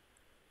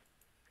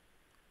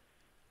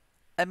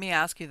 Let me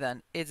ask you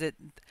then. Is it?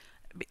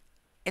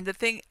 And the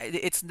thing,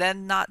 it's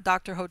then not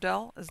Dr.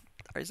 Hodel?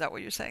 Or is that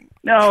what you're saying?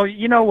 No,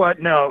 you know what?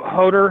 No,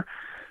 Hoder.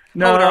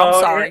 Hoder, I'm No,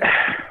 sorry.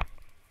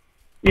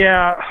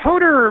 yeah,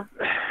 Hoder.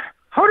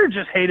 Hoder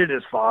just hated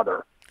his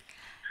father.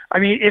 I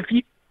mean, if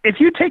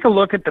you take a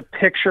look at the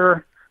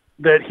picture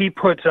that he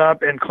puts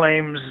up and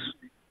claims,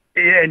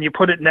 and you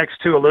put it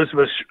next to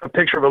a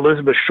picture of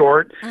Elizabeth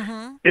Short,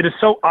 Mm-hmm. it is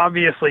so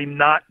obviously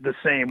not the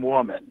same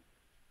woman.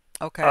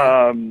 Okay.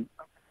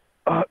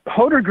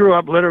 Hoder grew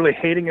up literally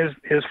hating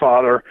his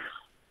father.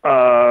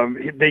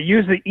 They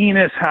use the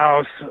Enos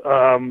house,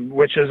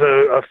 which is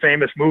a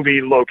famous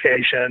movie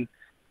location,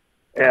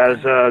 as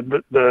Okay.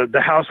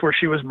 the house where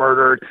she was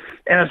murdered,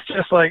 and it's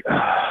just like,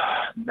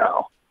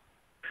 no.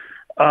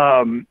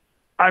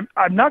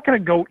 I'm not going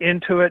to go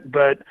into it,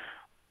 but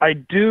I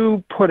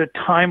do put a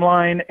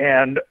timeline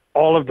and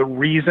all of the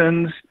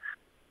reasons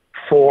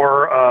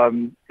for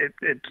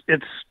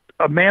it's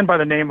a man by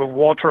the name of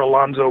Walter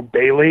Alonzo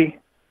Bailey,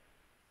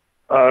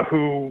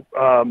 who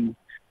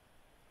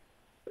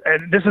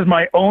and this is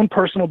my own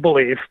personal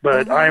belief,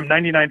 but I Mm-hmm. am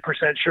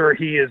 99% sure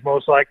he is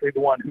most likely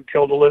the one who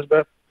killed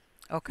Elizabeth.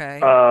 Okay.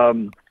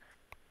 Um,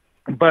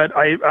 but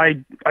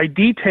I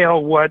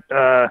detail what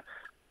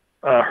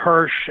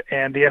Hirsch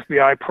and the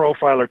FBI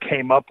profiler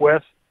came up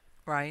with.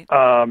 Right.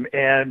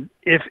 And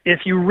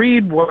if you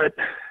read what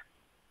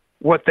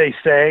they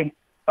say,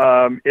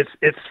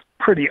 it's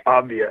pretty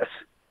obvious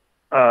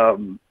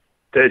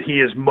that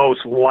he is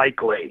most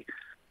likely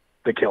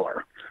the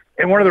killer.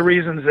 And one of the Really?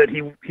 reasons that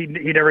he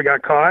never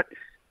got caught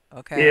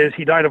Okay. is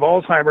he died of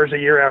Alzheimer's a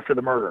year after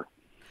the murder.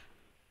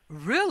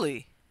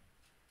 Really?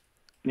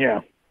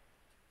 Yeah.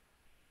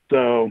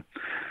 So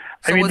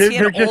I So mean, was he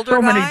an there's just older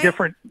so many guy?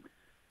 different.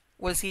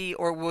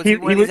 Or was he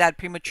one He of these was that had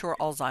premature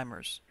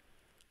Alzheimer's?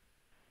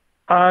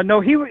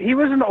 no, he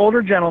was an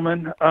older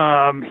gentleman.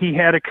 He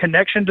had a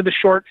connection to the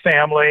Short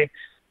family.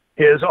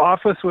 His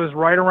office was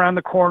right around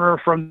the corner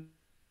from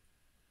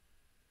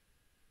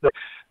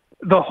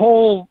the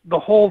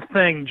whole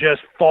thing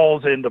just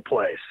falls into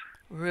place.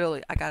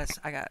 Really? I gotta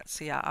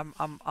see. Yeah,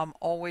 I'm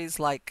always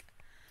like,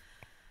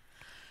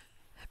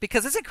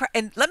 because it's incredible.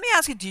 And let me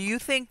ask you, do you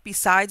think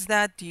besides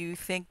that, do you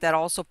think that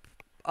also,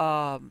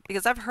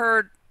 because I've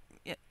heard,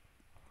 y-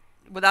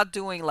 without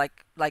doing like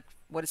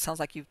what it sounds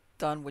like you've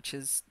done, which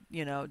is,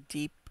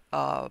 deep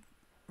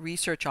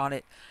research on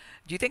it,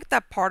 do you think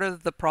that part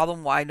of the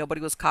problem why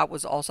nobody was caught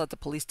was also that the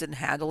police didn't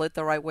handle it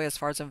the right way as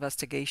far as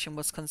investigation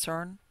was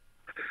concerned?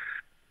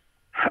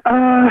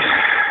 Uh,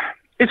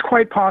 it's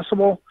quite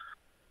possible,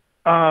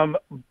 um,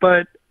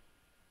 but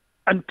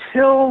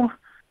until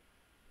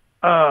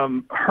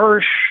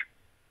Hirsch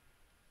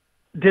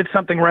did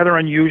something rather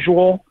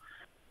unusual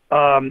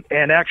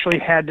and actually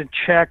had to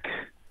check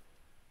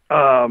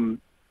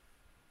um,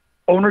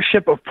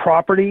 ownership of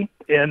property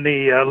in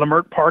the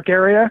Lamert Park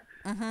area,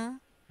 Mm-hmm.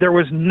 there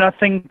was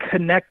nothing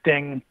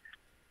connecting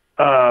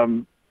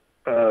um,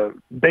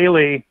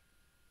 Bailey,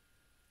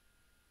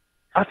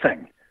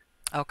 nothing.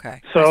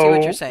 Okay, I see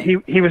what you're So saying.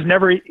 he was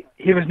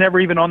never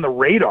even on the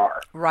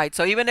radar. Right.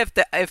 So even if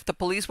the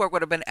police work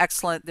would have been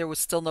excellent, there was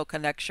still no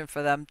connection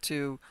for them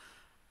to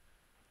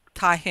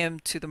tie him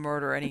to the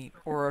murder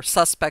or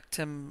suspect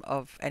him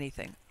of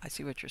anything. I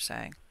see what you're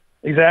saying.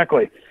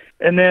 Exactly.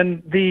 And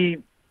then the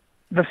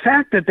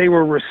fact that they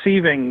were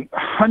receiving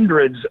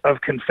hundreds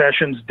of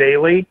confessions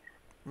daily.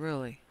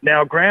 Really?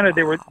 Now, granted,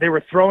 Wow. they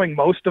were throwing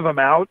most of them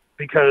out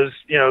because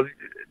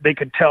they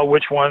could tell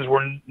which ones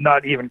were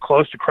not even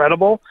close to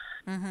credible.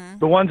 Mm-hmm.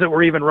 The ones that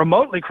were even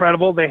remotely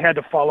credible, they had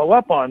to follow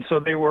up on. So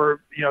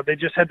they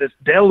just had this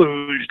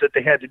deluge that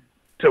they had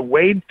to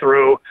wade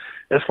through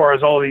as far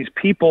as all these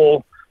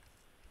people.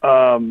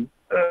 Um,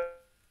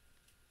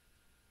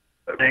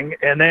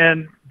 and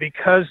then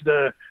because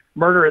the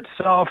murder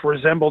itself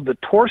resembled the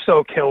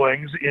torso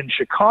killings in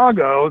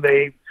Chicago,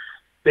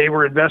 they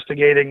were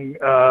investigating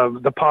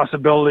the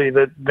possibility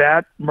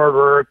that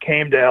murderer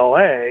came to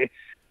L.A.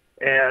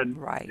 And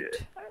Right.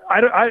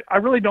 I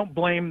really don't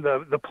blame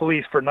the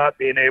police for not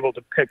being able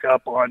to pick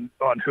up on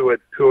who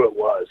it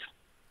was.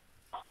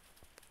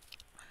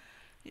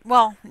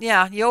 Well,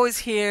 yeah, you always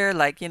hear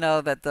like,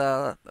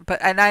 that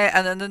and I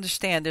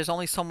understand there's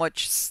only so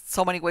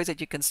many ways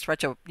that you can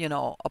stretch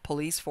a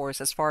police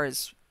force as far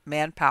as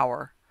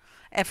manpower.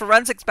 And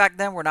forensics back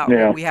then were not what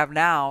Yeah, we have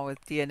now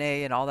with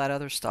DNA and all that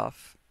other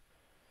stuff.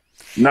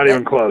 not Now,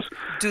 even close.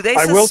 do they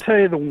I will sus tell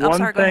you the I'm one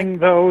sorry, go ahead. thing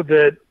though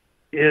that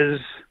is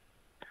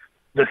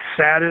the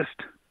saddest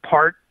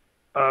part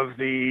of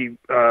the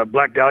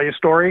Black Dahlia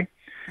story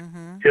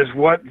Mm-hmm. is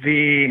what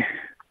the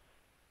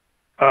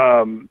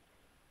um,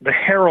 the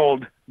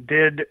Herald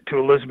did to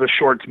Elizabeth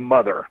Short's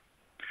mother.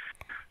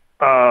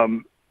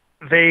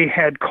 They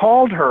had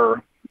called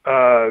her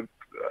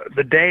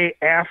the day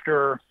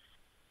after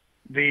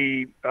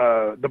the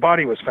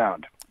body was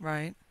found,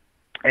 Right.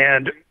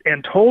 and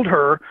told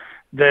her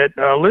that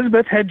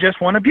Elizabeth had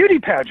just won a beauty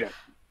pageant,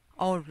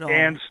 Oh no.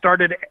 and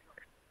started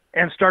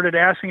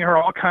asking her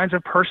all kinds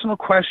of personal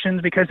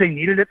questions because they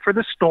needed it for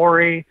the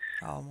story.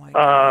 Oh my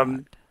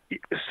God.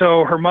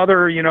 So her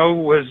mother,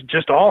 was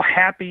just all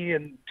happy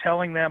and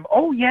telling them,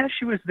 "Oh yeah,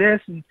 she was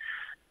this,"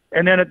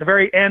 and then at the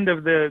very end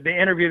of the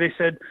interview, they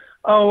said,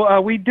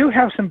 "Oh, we do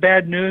have some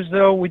bad news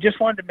though. We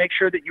just wanted to make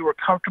sure that you were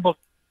comfortable."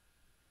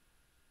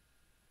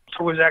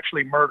 So was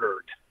actually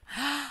murdered.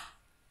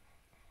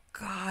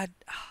 God,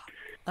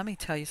 let me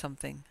tell you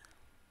something.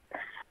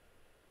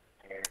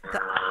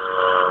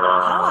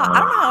 I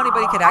don't know how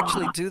anybody could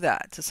actually do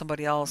that to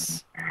somebody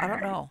else. I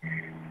don't know.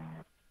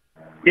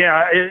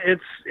 Yeah,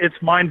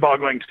 it's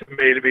mind-boggling to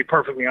me, to be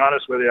perfectly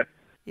honest with you. I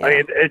Yeah.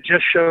 mean, it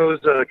just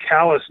shows a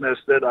callousness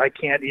that I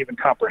can't even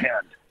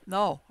comprehend.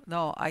 No,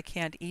 no, I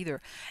can't either.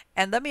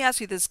 And let me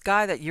ask you, this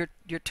guy that you're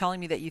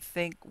telling me that you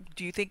think,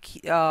 do you think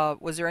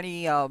was there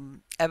any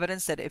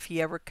evidence that if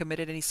he ever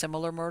committed any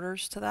similar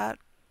murders to that,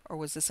 or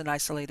was this an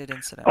isolated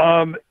incident?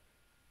 Um,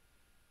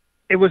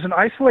 it was an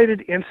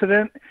isolated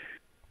incident,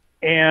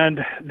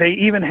 and they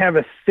even have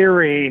a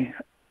theory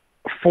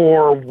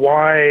for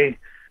why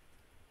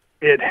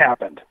it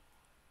happened.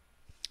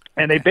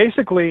 And they Okay.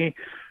 basically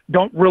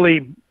don't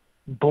really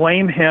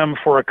blame him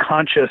for a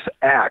conscious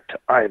act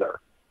either.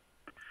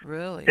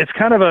 Really? It's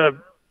kind of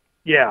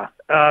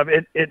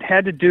it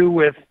had to do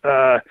with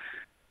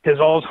his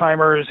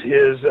Alzheimer's,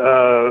 his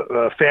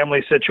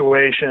family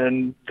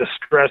situation, the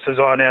stresses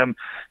on him.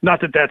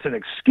 Not that that's an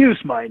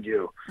excuse, mind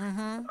you.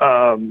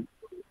 Mm-hmm.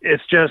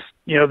 It's just,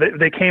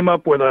 they came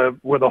up with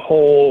a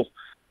whole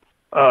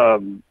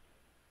um,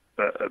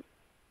 uh,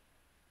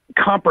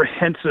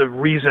 comprehensive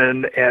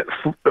reason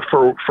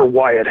for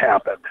why it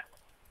happened.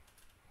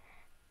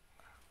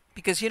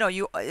 Because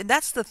and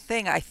that's the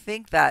thing. I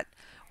think that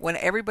when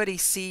everybody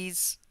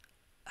sees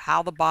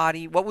how the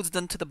body, what was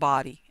done to the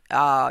body,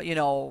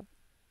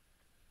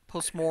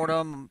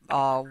 post-mortem,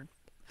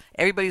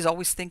 everybody's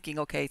always thinking,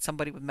 okay,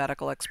 somebody with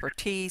medical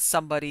expertise,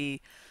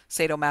 somebody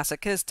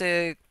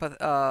sadomasochistic,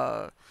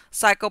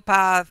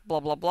 psychopath, blah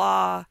blah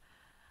blah,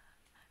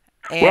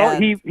 Well,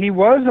 and he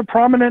was a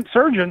prominent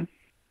surgeon.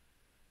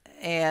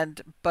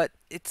 but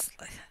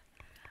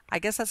I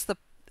guess that's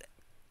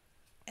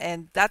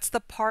the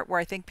part where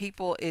I think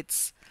people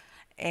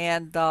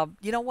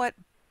you know what,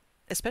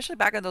 especially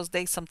back in those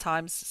days,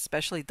 sometimes,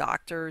 especially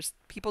doctors,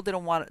 people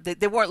didn't want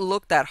they weren't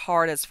looked that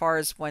hard as far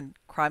as when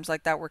crimes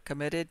like that were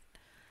committed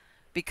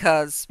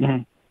because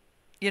Mhm.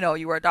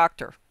 you were a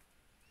doctor.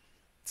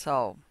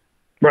 So,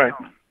 Right.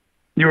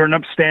 You were an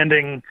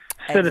upstanding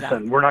citizen.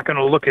 exactly. We're not going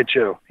to look at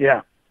you.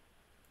 Yeah.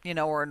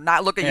 Or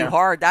not look at you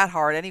Yeah. that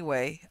hard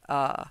anyway.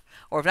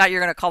 Or if not, you're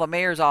going to call the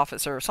mayor's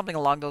office or something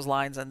along those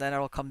lines, and then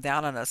it'll come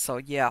down on us. So,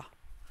 yeah.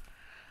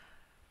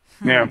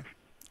 Yeah.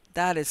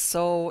 That is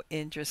so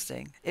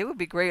interesting. It would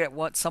be great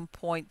at some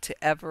point to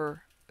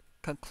ever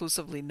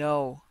conclusively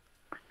know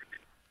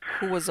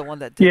who was the one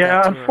that did that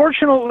Yeah. to her.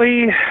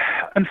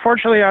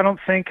 Unfortunately, I don't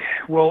think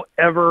we'll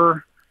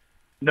ever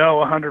know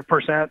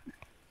 100%.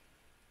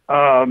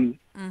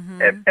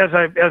 Mm-hmm. As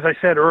I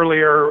said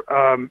earlier,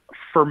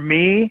 for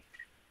me,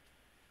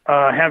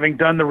 having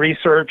done the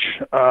research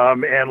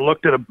and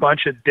looked at a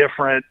bunch of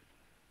different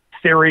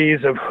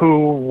theories of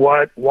who,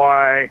 what,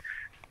 why,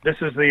 this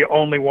is the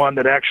only one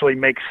that actually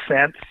makes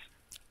sense.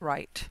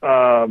 Right.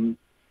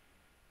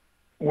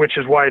 Which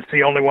is why it's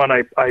the only one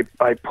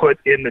I put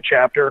in the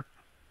chapter.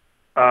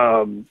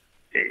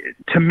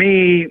 To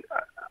me,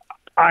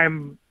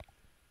 I'm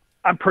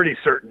pretty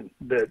certain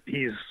that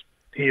he's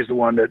the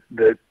one that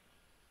did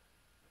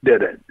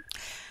it.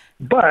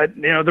 But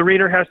the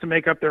reader has to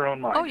make up their own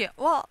Oh mind. yeah.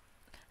 Well,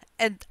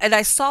 and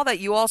I saw that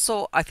you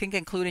also, I think,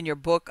 include in your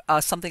book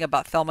something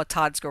about Thelma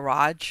Todd's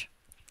garage.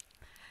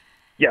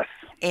 Yes.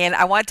 And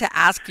I wanted to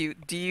ask you,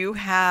 do you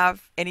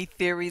have any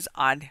theories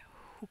on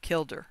who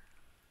killed her?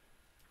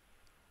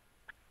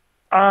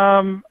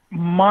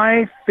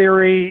 My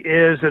theory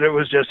is that it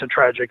was just a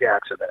tragic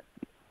accident.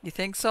 You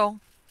think so?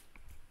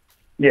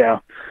 Yeah.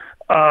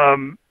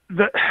 Unless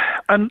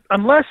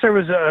there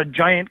was a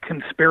giant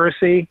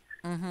conspiracy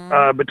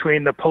Mm-hmm.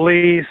 between the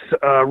police,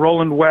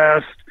 Roland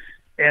West,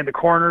 and the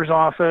coroner's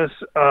office,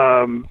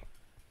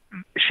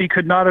 she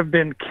could not have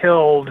been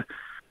killed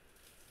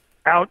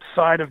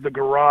outside of the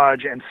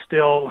garage and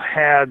still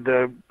had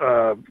the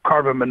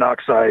carbon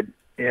monoxide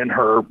in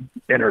her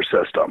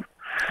system.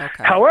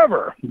 Okay.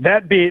 However,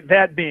 that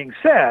being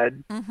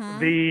said,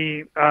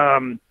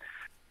 Mm-hmm.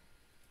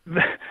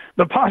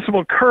 The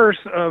possible curse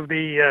of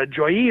the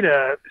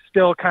Joyita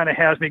still kind of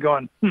has me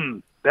going,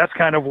 that's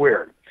kind of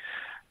weird.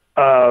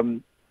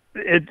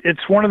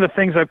 It's one of the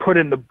things I put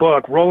in the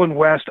book. Roland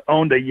West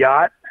owned a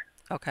yacht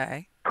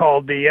Okay.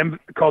 called the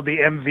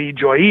MV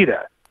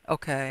Joyita,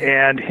 Okay.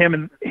 and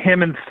him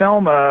and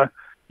Thelma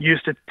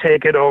used to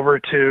take it over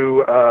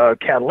to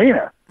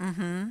Catalina.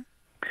 Mm-hmm.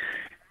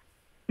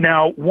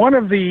 Now, one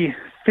of the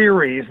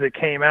theories that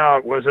came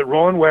out was that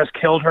Roland West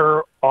killed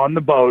her on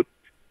the boat,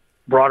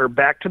 brought her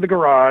back to the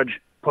garage,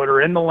 put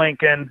her in the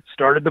Lincoln,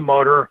 started the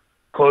motor,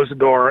 closed the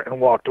door,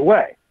 and walked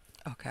away.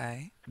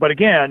 Okay. But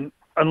again,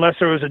 unless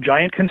there was a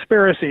giant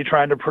conspiracy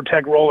trying to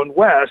protect Roland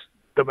West,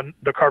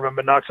 the carbon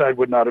monoxide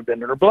would not have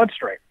been in her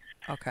bloodstream.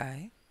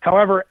 Okay.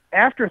 However,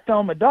 after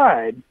Thelma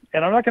died,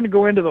 and I'm not going to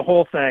go into the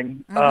whole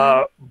thing,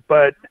 Mm-hmm.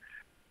 but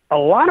a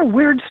lot of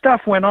weird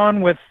stuff went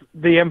on with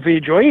the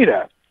MV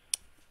Joyita,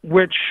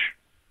 which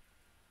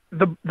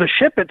the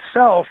ship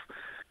itself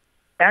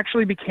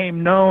actually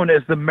became known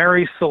as the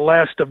Mary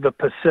Celeste of the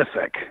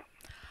Pacific.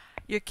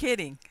 You're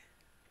kidding.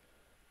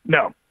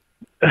 No.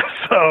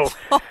 So,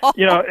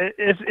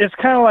 it's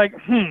kind of like,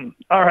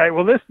 all right,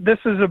 well, this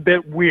is a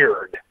bit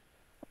weird.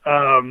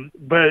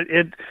 But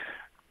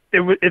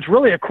it's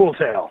really a cool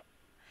tale,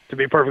 to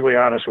be perfectly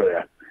honest with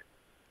you.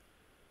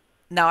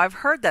 Now, I've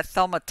heard that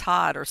Thelma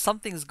Todd or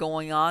something's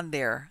going on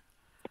there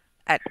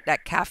at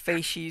that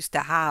cafe she used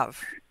to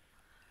have.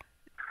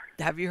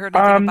 Have you heard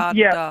anything about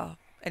Yeah.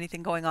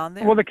 anything going on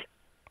Well, there?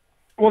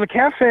 the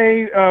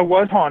cafe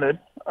was haunted,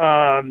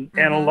 and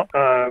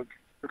Mm-hmm.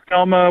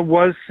 Thelma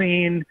was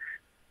seen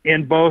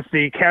in both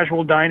the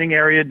casual dining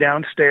area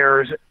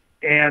downstairs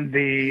and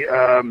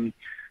the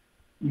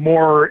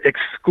more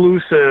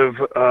exclusive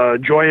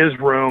Joya's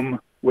room,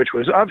 which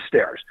was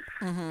upstairs,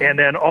 Mm-hmm. and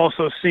then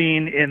also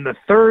seen in the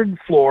third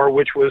floor,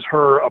 which was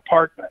her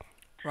apartment.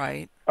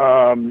 Right.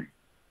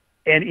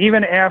 And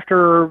even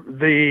after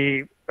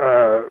the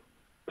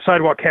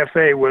Sidewalk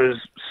Cafe was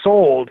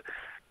sold,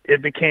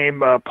 it became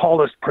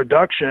Paulist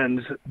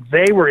Productions.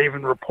 They were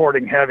even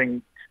reporting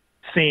having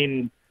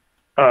seen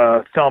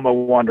Thelma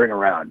wandering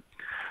around.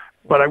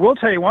 But I will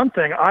tell you one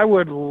thing: I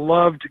would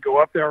love to go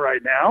up there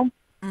right now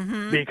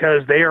Mm-hmm.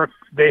 because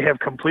they have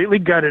completely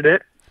gutted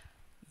it.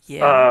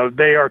 Yeah.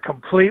 They are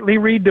completely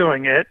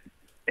redoing it,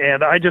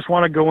 and I just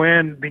want to go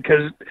in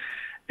because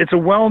it's a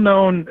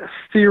well-known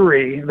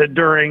theory that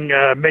during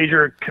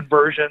major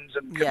conversions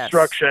and Yes.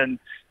 construction,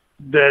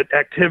 that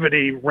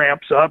activity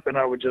ramps up, and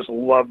I would just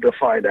love to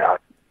find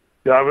out.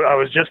 I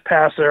was just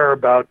past there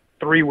about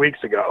 3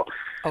 weeks ago,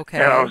 and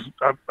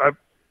Okay.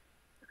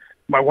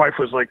 my wife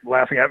was like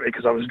laughing at me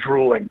because I was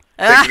drooling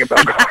thinking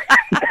about going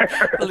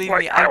there. It's Believe like,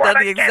 me, I I've want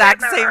done to the get in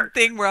exact same there.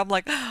 thing where I'm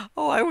like,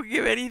 oh, I would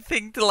give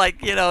anything to like,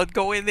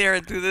 go in there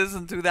and do this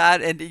and do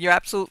that. And you're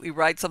absolutely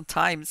right.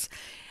 Sometimes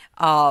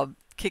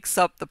kicks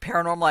up the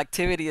paranormal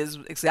activity is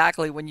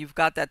exactly when you've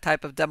got that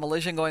type of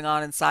demolition going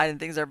on inside and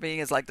things are being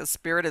is like the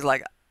spirit is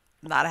like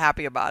not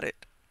happy about it.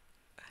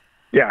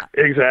 Yeah,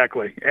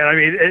 exactly. And I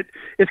mean,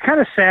 it's kind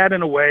of sad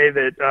in a way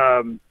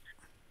that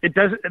it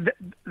does.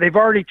 They've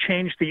already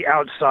changed the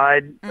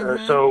outside,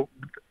 Mm-hmm. so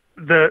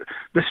the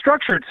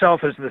structure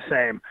itself is the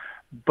same,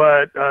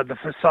 but the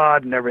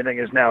facade and everything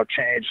is now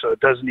changed, so it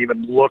doesn't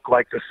even look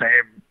like the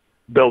same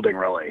building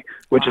really,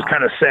 which is Wow.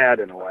 kind of sad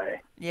in a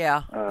way.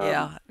 Yeah, Um,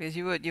 yeah. Because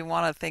you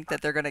want to think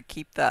that they're gonna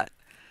keep that.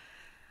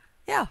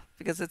 Yeah,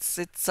 because it's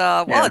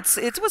well, yeah,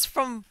 it was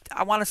from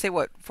I want to say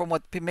what from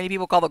what many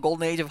people call the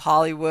golden age of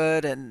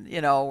Hollywood, and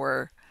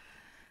where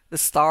the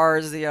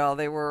stars, they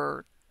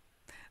were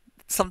yeah,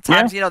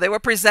 sometimes, they were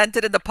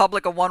presented in the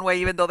public in one way,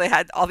 even though they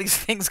had all these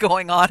things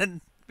going on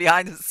and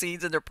behind the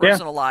scenes in their yeah,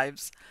 personal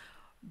lives.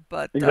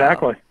 But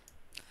exactly.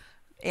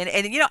 and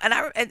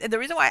the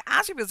reason why I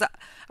asked you because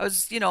I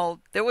was,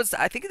 there was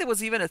I think there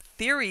was even a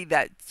theory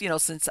that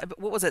since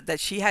what was it that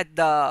she had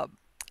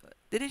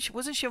didn't she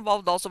wasn't she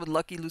involved also with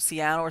Lucky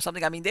Luciano or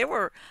something? I mean, they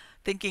were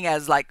thinking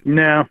as like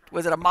No,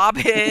 was it a mob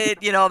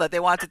hit, that they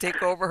wanted to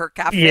take over her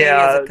cafe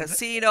as a yeah,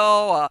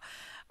 casino?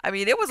 I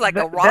mean, it was like a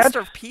that's roster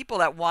of people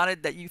that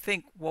wanted that you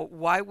think, well,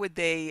 why would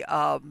they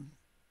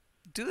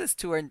do this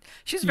to her? And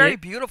she's yeah. very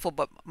beautiful,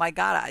 but my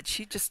God,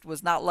 she just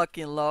was not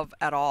lucky in love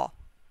at all.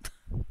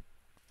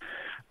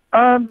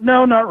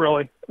 No, not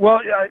really. Well,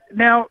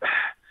 now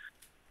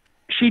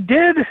she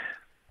did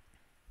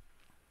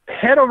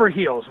head over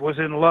heels was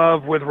in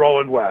love with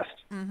Roland West.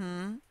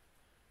 Mm-hmm.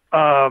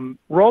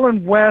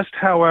 Roland West,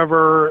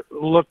 however,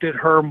 looked at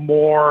her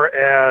more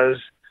as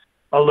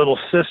a little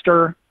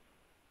sister.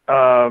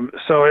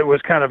 So it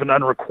was kind of an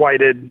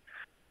unrequited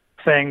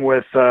thing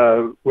with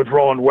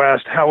Roland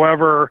West.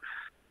 However,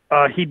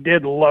 he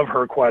did love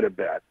her quite a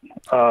bit,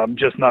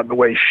 just not the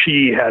way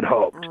she had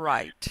hoped.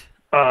 Right.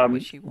 The way Um,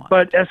 she but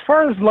wanted. as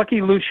far as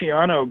Lucky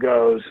Luciano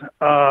goes,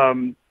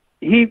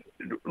 he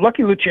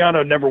Lucky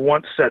Luciano never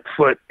once set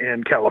foot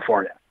in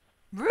California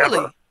ever.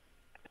 Really?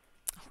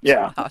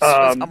 Yeah, Wow,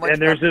 shows how much and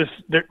more.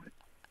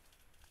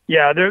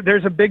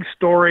 there's a big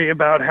story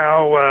about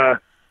how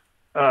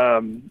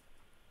um,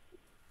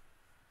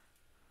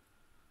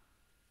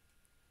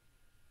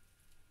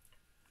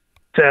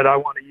 said I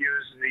want to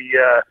use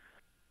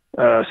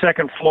the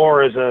second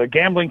floor as a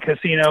gambling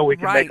casino. We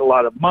can make Right. a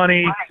lot of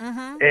money.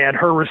 Mm-hmm. And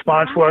her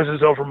response was,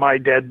 "Is over my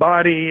dead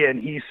body."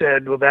 And he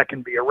said, "Well, that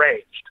can be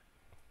arranged."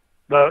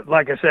 But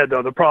like I said,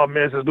 though, the problem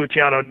is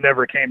Luciano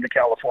never came to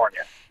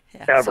California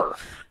Yeah. So ever,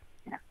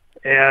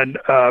 and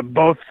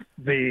both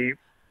the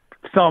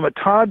Thelma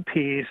Todd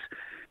piece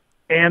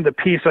and the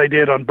piece I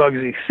did on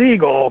Bugsy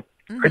Siegel,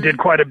 I Mm-hmm. did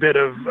quite a bit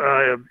of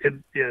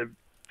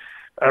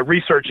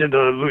research into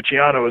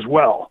Luciano as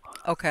well.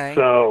 Okay.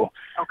 So,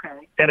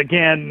 and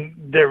again,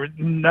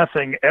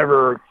 nothing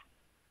ever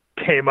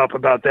came up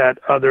about that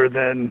other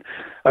than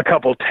a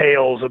couple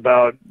tales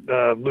about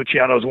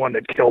Luciano's one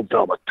that killed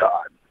Thelma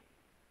Todd.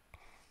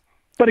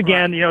 But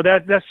again,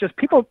 Right. that's just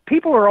people.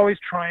 People are always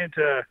trying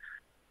to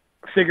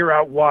figure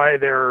out why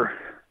their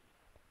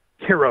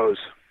heroes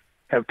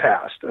have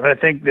passed, and I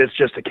think it's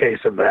just a case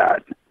of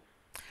that.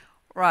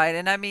 Right.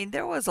 And I mean,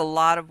 there was a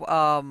lot of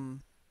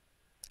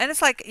and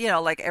it's like,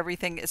 like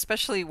everything,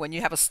 especially when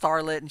you have a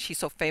starlet and she's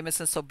so famous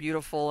and so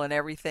beautiful and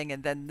everything,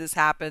 and then this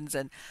happens,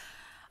 and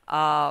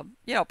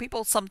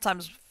people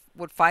sometimes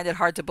would find it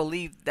hard to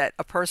believe that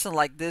a person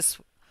like this,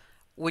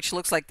 which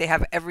looks like they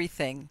have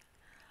everything,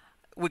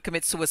 would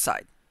commit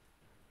suicide.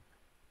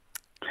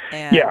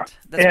 Yeah, And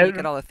that's where you get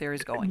and all the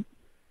theories going.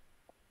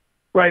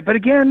 right. But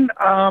again,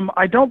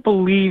 I don't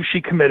believe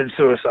she committed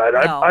suicide. No,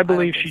 I I don't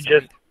believe think she so just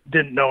either.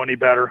 didn't know any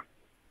better.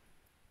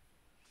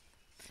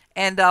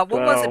 And what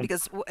was it? So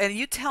Because, and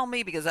you tell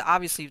me, because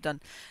obviously you've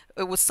done,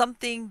 it was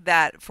something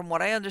that, from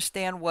what I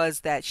understand,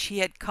 was that she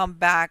had come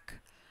back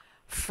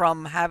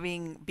from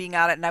being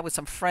out at night with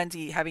some friends,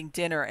 having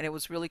dinner, and it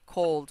was really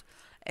cold,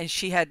 and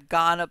she had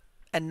gone up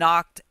and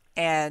knocked,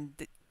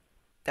 and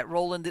that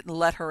Roland didn't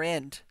let her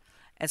in,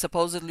 and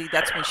supposedly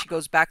that's when she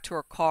goes back to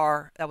her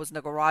car that was in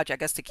the garage, I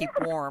guess, to keep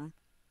warm.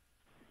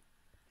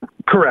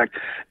 correct. Eh,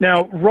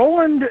 Now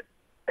Roland,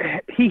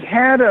 he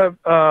had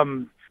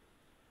an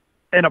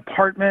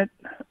apartment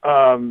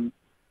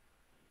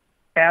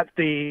at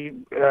the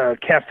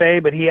cafe,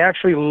 but he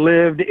actually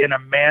lived in a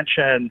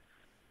mansion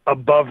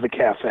above the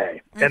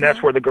cafe, and that's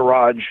Mm-hmm. where the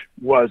garage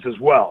was as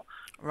well.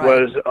 Right.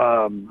 Was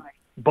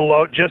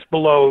just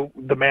below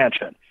the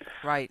mansion.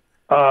 Right.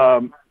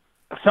 Um,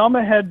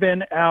 Thelma had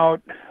been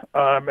out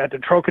at the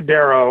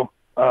Trocadero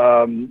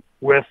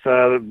with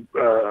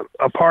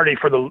a party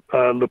for the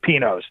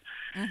Lupinos,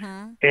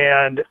 Mm-hmm.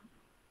 and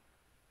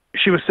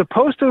she was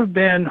supposed to have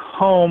been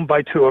home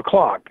by 2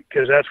 o'clock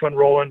because that's when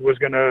Roland was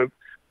going to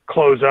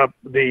close up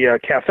the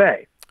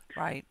cafe.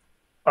 Right.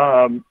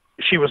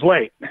 She was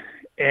late,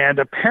 and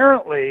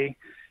apparently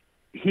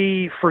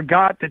he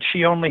forgot that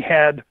she only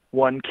had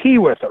one key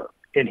with her,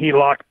 and he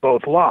locked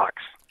both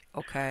locks.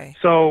 Okay.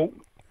 So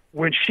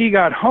when she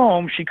got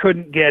home, she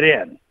couldn't get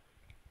in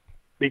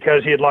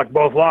because he had locked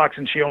both locks,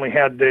 and she only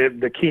had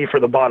the key for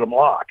the bottom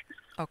lock.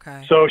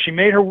 Okay. So she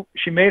made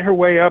her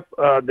way up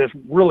this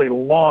really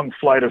long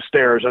flight of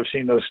stairs. I've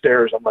seen those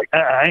stairs. I'm like,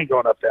 I ain't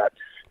going up that.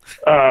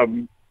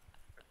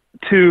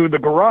 To the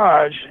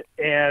garage,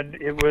 and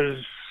it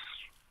was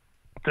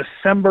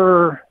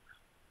December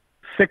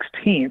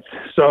 16th,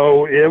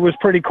 so it was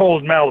pretty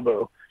cold in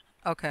Malibu.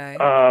 Okay.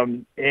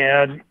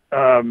 And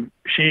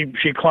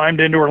she climbed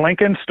into her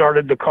Lincoln,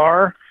 started the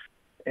car,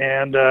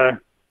 and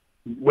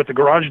with the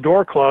garage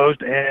door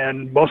closed,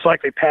 and most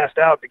likely passed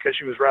out because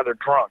she was rather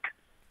drunk.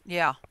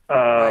 Yeah.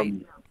 Right.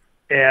 Um,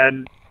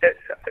 and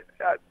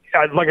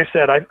like I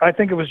said, I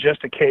think it was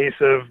just a case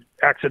of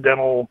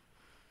accidental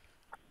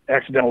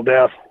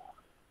death.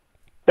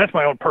 That's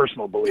my own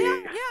personal Yeah,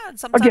 belief. yeah, and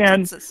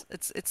sometimes Again,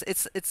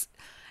 it's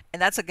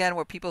and that's again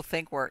where people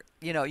think where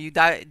you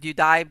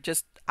die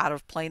just out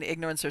of plain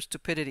ignorance or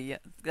stupidity,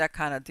 that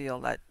kind of deal.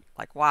 That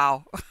like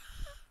wow.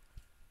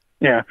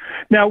 yeah.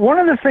 Now, one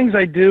of the things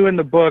I do in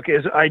the book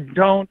is I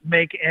don't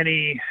make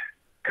any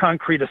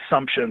concrete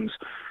assumptions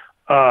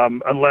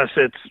unless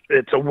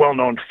it's a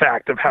well-known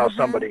fact of how Mm-hmm.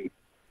 somebody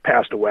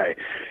passed away.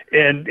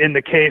 In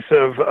the case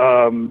of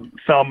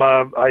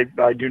Thelma,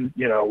 I do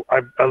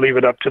I leave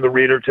it up to the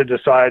reader to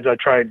decide. I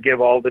try and give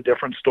all the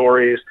different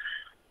stories.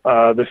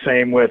 The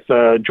same with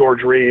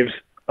George Reeves.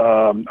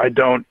 I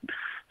don't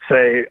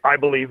say I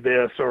believe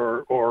this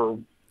or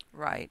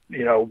Right.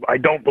 I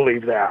don't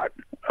believe that.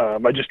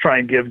 I just try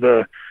and give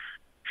the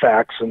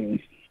facts and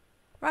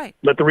Right.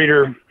 let the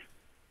reader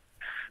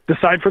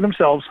decide for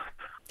themselves.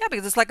 Yeah,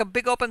 because it's like a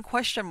big open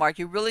question mark.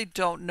 You really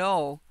don't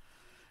know.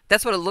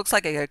 That's what it looks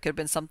like. It could have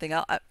been something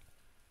else.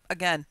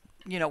 Again,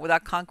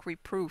 without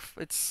concrete proof,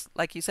 it's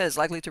like you said, it's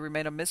likely to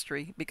remain a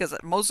mystery because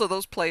most of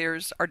those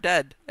players are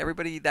dead.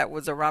 Everybody that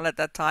was around at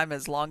that time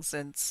has long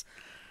since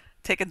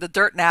taken the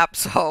dirt nap.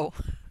 So,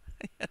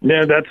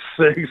 Yeah, that's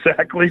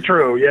exactly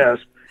true. Yes.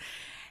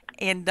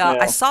 and I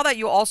Yeah. saw that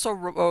you also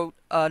wrote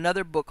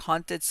another book,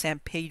 Haunted San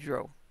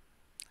Pedro.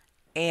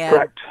 And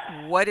Correct.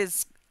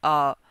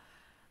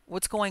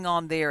 what's going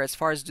on there as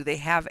far as do they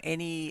have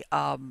any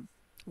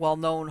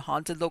well-known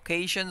haunted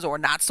locations or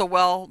not so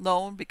well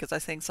known? Because I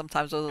think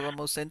sometimes those are the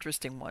most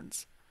interesting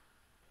ones.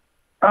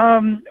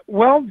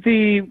 Well,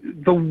 the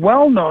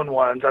well-known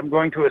ones, I'm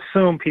going to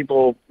assume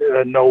people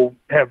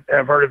have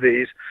heard of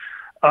these.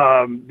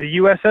 The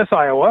USS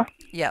Iowa,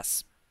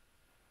 Yes.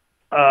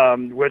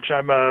 which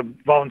I'm a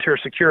volunteer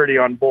security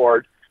on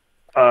board,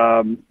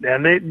 and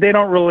they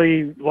don't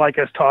really like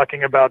us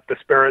talking about the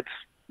spirits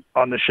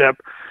on the ship,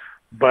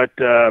 but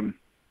the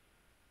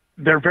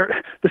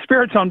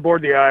spirits on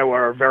board the Iowa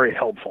are very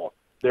helpful.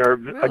 They're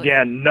Really?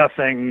 again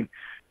nothing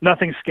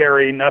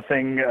scary,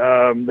 nothing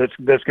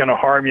that's going to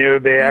harm you.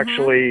 They Mm-hmm.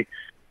 actually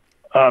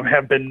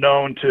have been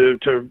known to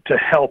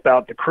help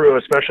out the crew,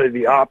 especially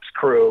the Oh, ops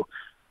crew,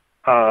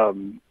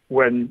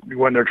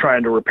 when they're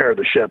trying to repair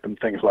the ship and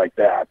things like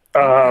that.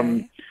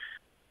 okay.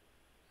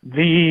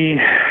 The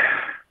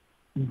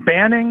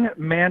Banning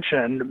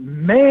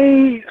Mansion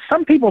may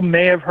some people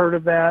may have heard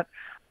of that.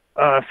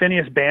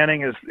 Phineas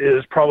Banning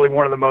is probably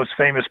one of the most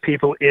famous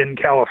people in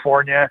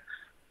California.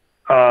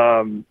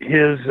 Um,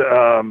 his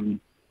um,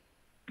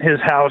 his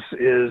house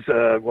is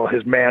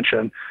his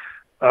mansion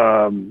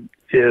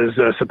is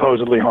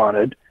supposedly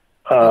haunted.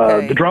 The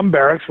Okay. drum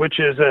barracks, which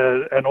is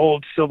an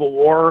old Civil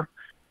War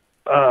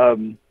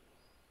um,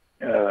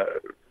 uh,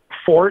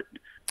 fort,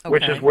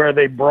 which is Okay. where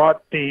they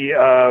brought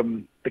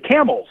the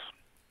camels.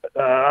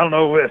 I don't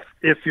know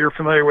if you're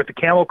familiar with the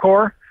Camel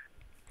Corps.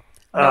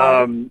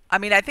 No. Um, I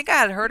mean, I think I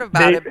had heard about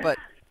they it, but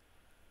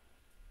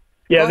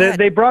yeah go ahead.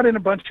 they brought in a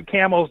bunch of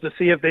camels to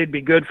see if they'd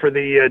be good for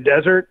the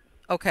desert,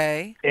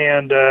 Okay.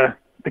 and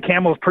the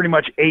camels pretty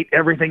much ate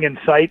everything in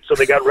sight, so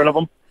they got rid of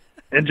them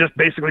and just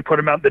basically put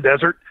them out in the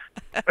desert.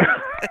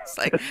 It's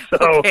like, So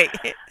okay,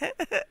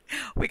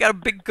 we got a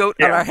big goat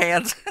on yeah, our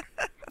hands.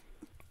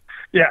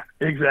 yeah,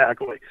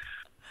 exactly.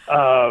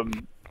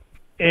 Um,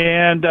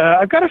 and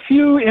I've got a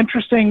few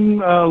interesting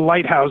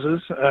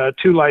lighthouses,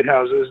 two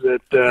lighthouses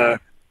that Okay.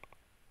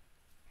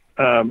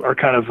 are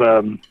kind of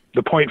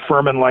the Point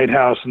Furman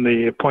Lighthouse and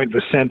the Point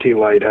Vicente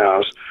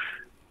Lighthouse.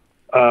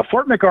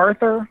 Fort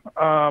MacArthur,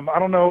 I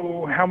don't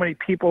know how many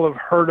people have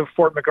heard of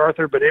Fort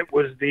MacArthur, but it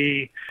was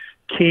the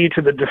key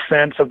to the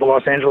defense of the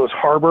Los Angeles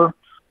harbor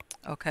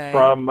Okay.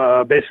 from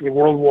basically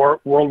World War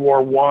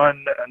I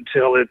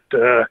until it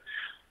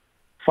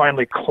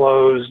finally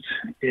closed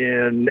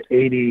in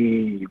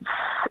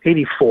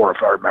 84, if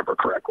I remember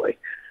correctly.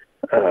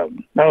 I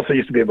also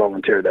used to be a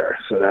volunteer there,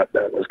 so that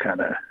was kind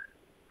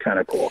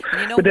of cool.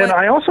 And you know But then what?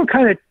 I also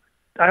kind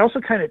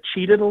of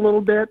cheated a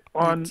little bit You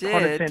on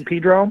Haunted San did.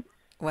 Pedro.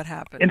 What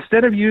happened?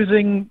 Instead of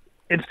using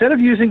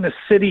the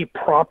city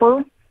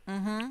proper,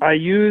 Mm-hmm. I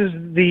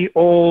used the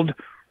old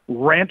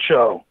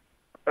Rancho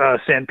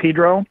San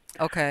Pedro,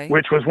 Okay.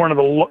 which was one of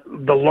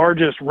the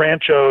largest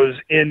ranchos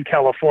in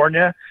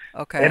California,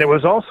 and it Okay.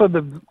 was also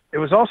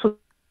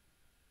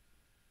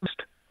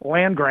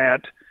land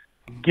grant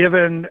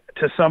given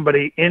to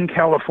somebody in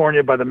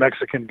California by the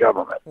Mexican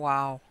government.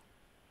 Wow.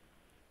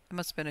 It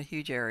must have been a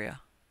huge area.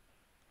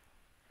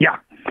 Yeah,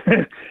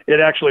 it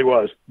actually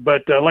was.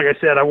 But like I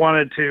said, I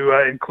wanted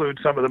to include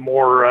some of the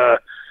more, uh,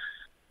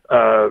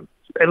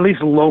 at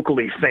least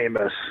locally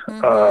famous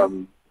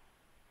Mm-hmm.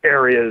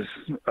 areas.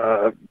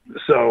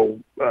 So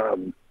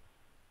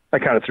I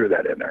kind of threw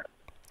that in there.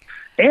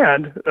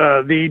 And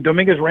the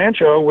Dominguez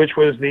Rancho, which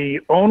was the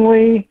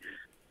only,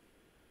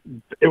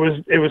 it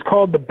was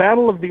called the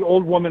Battle of the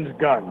Old Woman's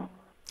Gun,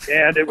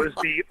 and it was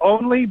the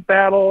only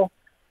battle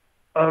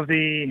of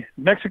the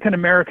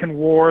Mexican-American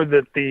War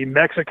that the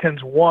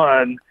Mexicans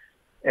won,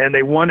 and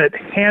they won it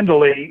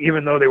handily,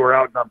 even though they were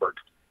outnumbered.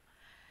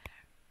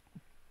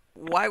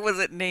 Why was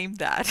it named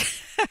that?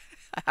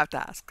 I have to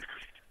ask.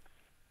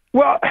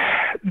 Well,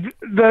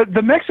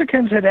 the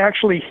Mexicans had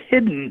actually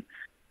hidden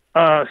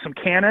some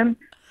cannon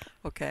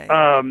Okay.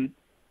 um,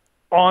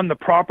 on the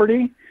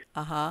property,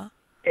 Uh-huh.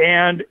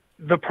 and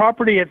the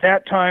property at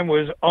that time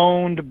was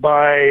owned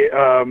by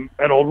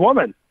an old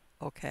woman,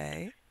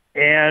 Okay.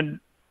 and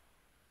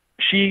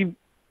she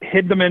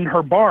hid them in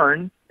her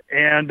barn,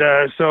 and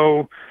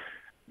so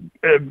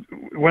uh,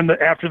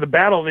 after the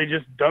battle, they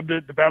just dubbed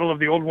it the Battle of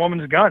the Old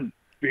Woman's Gun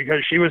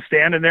because she was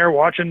standing there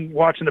watching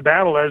the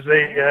battle as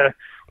they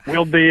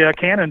wheeled the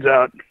cannons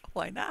out.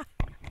 Why not?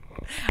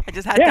 I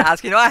just had to Yeah,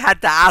 ask. I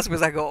had to ask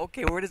because I go,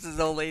 okay, where does this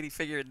old lady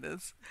figure in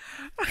this?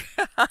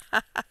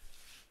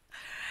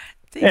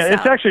 They yeah, it's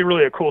sound. actually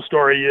really a cool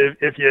story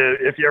if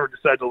you ever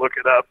decide to look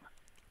it up.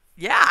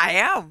 Yeah, I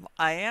am.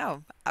 I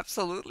am.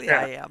 Absolutely,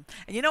 I Yeah. am.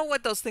 And you know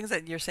what? Those things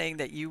that you're saying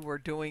that you were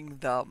doing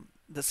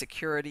the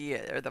security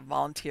or the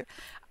volunteer,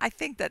 I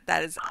think that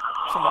that is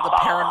from the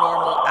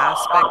paranormal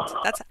aspect.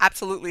 That's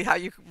absolutely how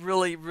you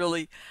really,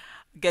 really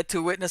get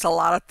to witness a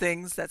lot of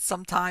things that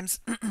sometimes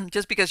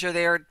just because you're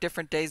there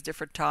different days,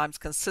 different times,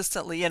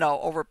 consistently,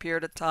 over a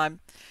period of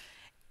time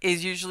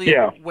is usually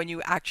Yeah. when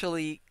you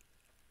actually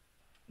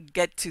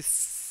get to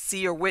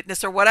see or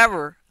witness or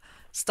whatever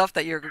stuff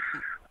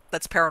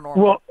that's paranormal.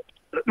 Well,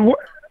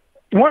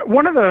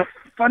 one of the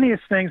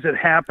funniest things that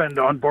happened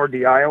on board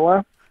the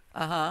Iowa,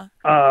 Uh-huh.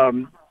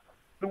 um,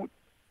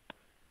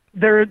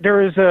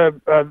 there is a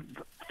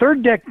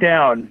third deck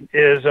down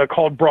is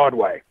called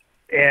Broadway,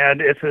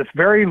 and it's this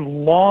very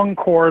long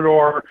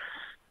corridor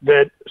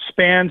that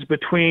spans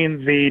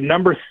between the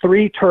number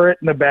 3 turret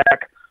in the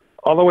back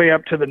all the way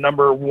up to the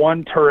number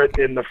 1 turret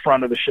in the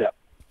front of the ship.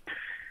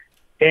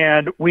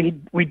 And we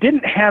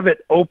didn't have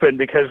it open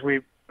because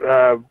we're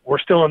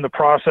still in the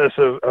process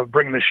of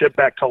bringing the ship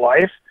back to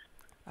life.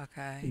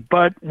 Okay.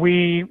 But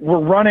we were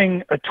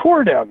running a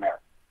tour down there,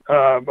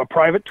 a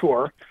private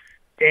tour,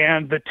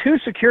 And the two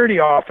security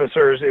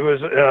officers, it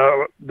was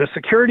the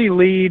security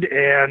lead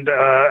and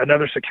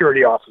another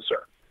security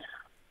officer.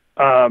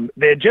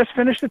 They had just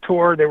finished the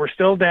tour. They were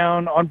still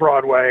down on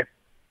Broadway,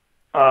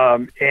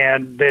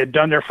 and they had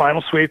done their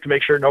final sweep to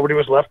make sure nobody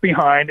was left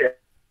behind.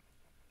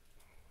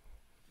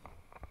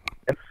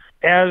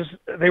 As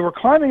they were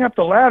climbing up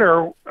the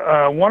ladder,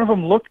 one of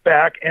them looked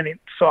back and he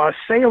saw a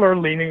sailor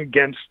leaning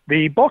against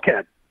the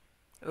bulkhead.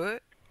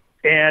 What?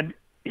 And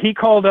he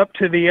called up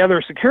to the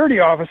other security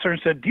officer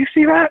and said, "Do you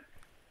see that?"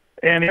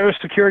 And the other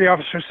security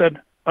officer said,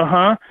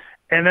 "Uh-huh."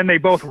 And then they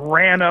both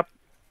ran up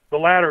the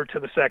ladder to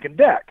the second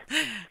deck.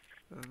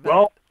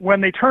 Well, when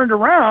they turned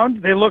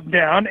around, they looked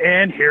down,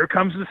 and here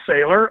comes the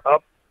sailor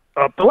up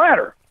the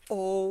ladder.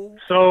 Oh.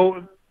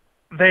 So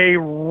they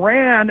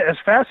ran as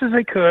fast as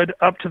they could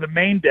up to the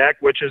main deck,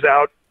 which is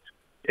out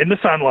in the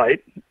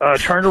sunlight,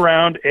 turned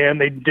around,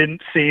 and they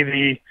didn't see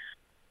the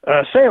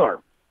sailor.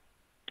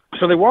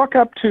 So they walk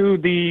up to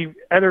the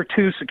other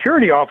two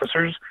security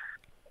officers,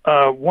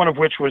 one of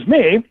which was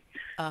me,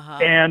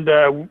 and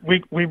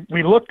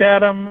we looked at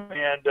them,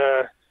 and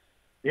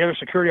the other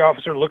security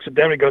officer looks at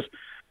them and he goes,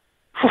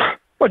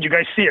 "What, you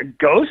guys see a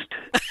ghost?"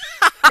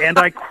 and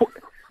I quote,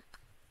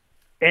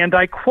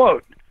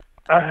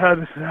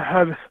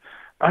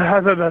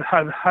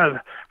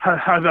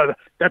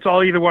 that's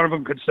all either one of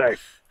them could say.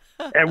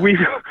 And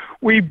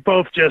we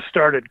both just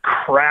started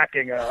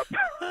cracking up.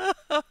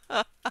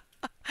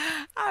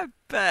 I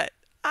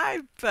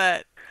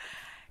bet.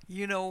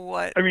 You know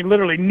what? I mean,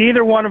 literally,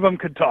 neither one of them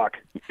could talk.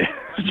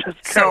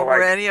 Just So were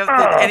like, any of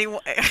the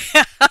anyone?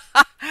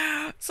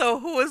 So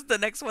who was the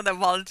next one that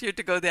volunteered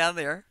to go down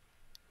there?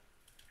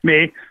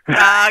 me.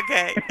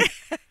 Okay.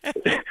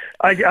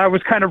 I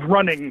was kind of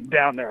running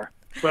down there,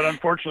 but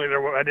unfortunately,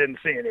 I didn't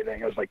see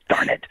anything. I was like,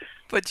 darn it.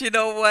 But you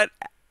know what?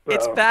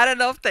 It's bad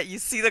enough that you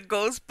see the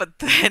ghost, but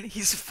then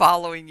he's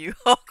following you.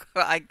 Oh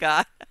my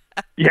God.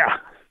 Yeah.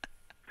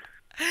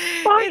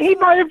 Well, he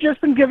might have just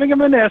been giving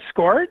him an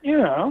escort, you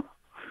know.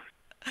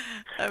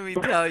 Let me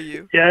tell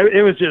you. Yeah,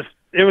 it was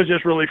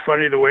just really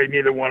funny the way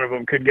neither one of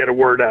them could get a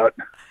word out.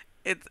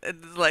 It's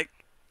like,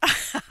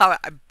 I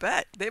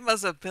bet they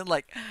must have been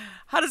like,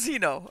 how does he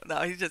know?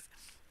 No, he's just,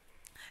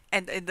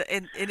 and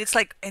it's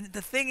like, and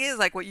the thing is,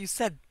 like what you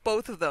said,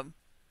 both of them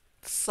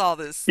saw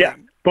this Yeah,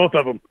 thing. both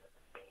of them.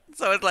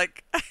 So it's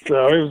like,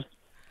 So it was,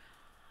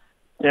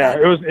 yeah,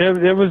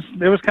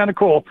 it was kind of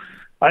cool.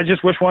 I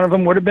just wish one of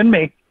them would have been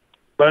me.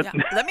 But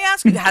yeah. Let me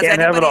ask you, has can't have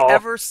it anybody all.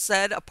 ever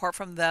said, apart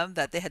from them,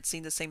 that they had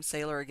seen the same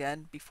sailor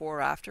again before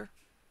or after?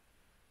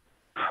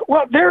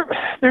 Well,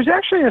 there's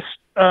actually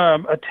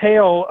a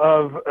tale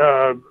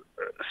of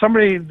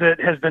somebody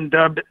that has been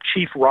dubbed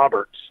Chief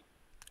Roberts.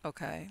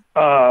 Okay.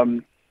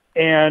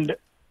 And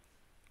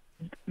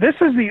this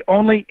is the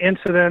only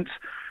incident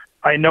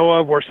I know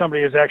of where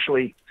somebody has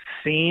actually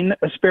seen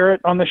a spirit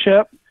on the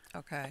ship.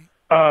 Okay.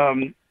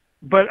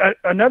 But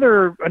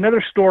another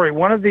story,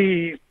 one of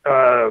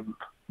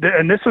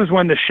and this was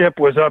when the ship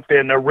was up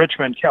in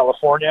Richmond,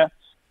 California.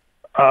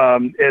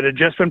 It had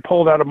just been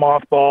pulled out of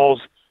mothballs,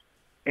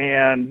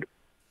 and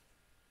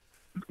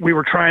we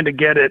were trying to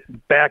get it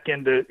back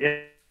into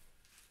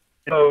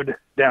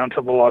down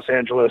to the Los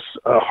Angeles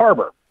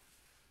harbor.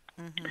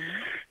 Mm-hmm.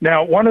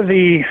 Now, one of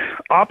the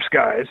ops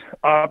guys,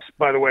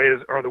 by the way,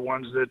 are the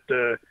ones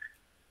that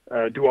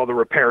do all the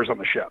repairs on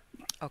the ship.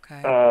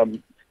 Okay.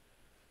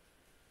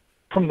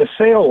 From the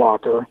sail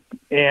locker,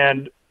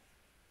 and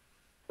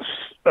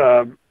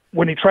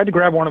when he tried to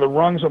grab one of the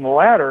rungs on the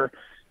ladder,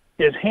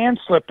 his hand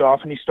slipped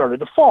off and he started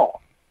to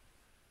fall.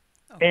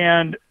 Oh.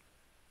 And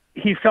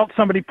he felt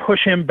somebody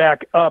push him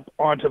back up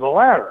onto the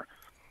ladder.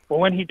 Well,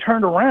 when he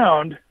turned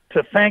around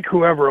to thank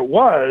whoever it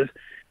was,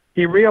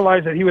 he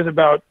realized that he was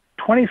about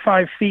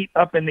 25 feet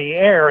up in the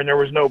air and there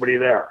was nobody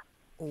there.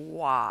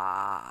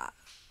 Wow.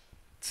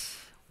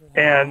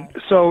 And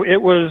so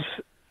it was,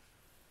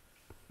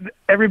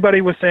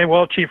 everybody was saying,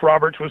 well, Chief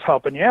Roberts was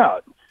helping you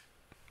out.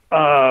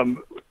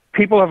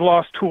 People have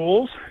lost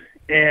tools,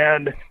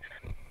 and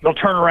they'll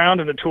turn around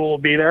and the tool will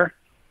be there.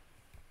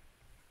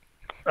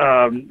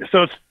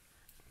 So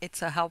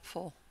it's a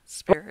helpful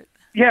spirit.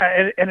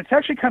 Yeah, and it's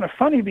actually kind of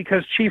funny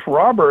because Chief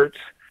Roberts,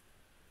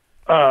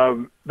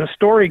 the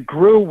story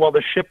grew while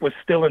the ship was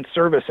still in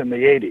service in the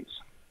 80s.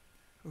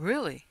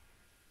 Really?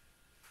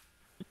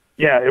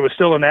 Yeah, it was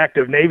still an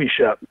active Navy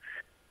ship,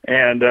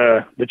 and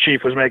the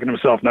chief was making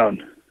himself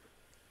known.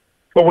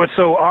 But what's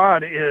so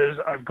odd is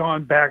I've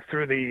gone back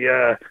through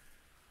the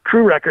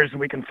crew records and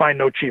we can find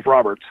no Chief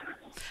Roberts.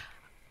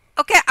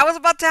 Okay, I was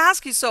about to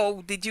ask you,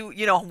 so did you,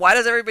 why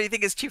does everybody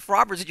think it's Chief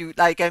Roberts?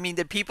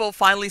 Did people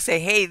finally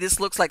say, hey, this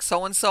looks like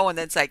so-and-so, and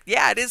then it's like,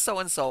 yeah, it is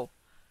so-and-so?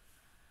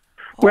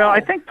 Well, I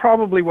think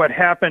probably what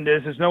happened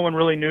is no one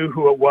really knew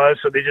who it was,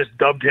 so they just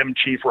dubbed him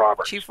Chief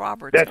Roberts. Chief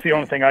Roberts. That's the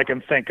only thing I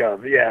can think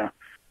of, yeah.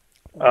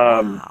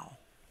 Wow.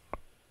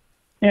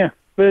 Yeah,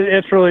 but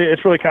it's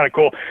really kind of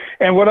cool.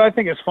 And what I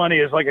think is funny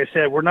is, like I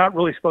said, we're not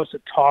really supposed to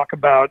talk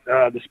about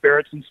the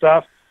spirits and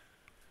stuff,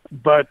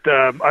 but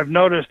I've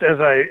noticed as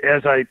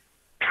I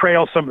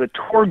trail some of the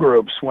tour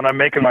groups when I'm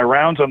making my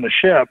rounds on the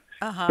ship,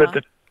 but Uh-huh.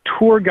 the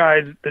tour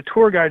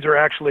guides are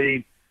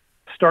actually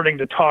starting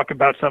to talk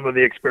about some of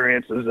the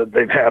experiences that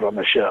they've had on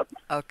the ship.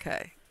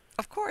 Okay.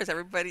 Of course,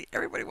 everybody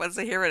wants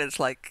to hear it. It's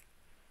like,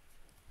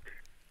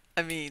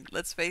 I mean,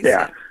 let's face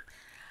Yeah, it.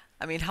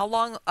 I mean, how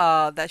long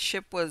that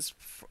ship was,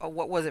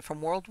 what was it,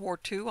 from World War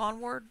II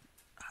onward?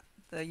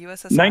 The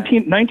USS Iowa?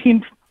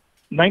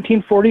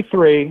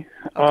 1943,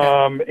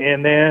 Okay.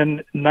 and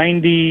then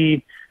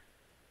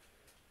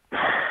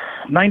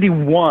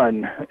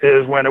 91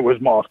 is when it was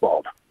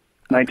mothballed,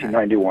 Okay.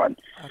 1991.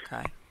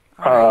 Okay.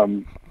 All right.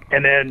 Um,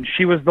 and then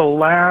she was the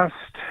last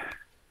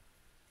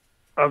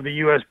of the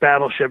U.S.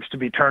 battleships to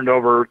be turned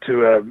over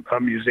to a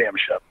museum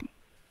ship.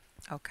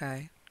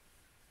 Okay.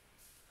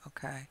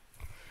 Okay.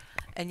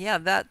 And yeah,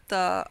 that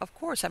of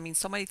course, I mean,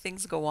 so many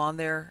things go on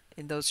there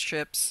in those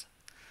ships.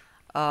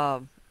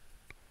 Um,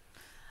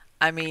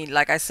 I mean,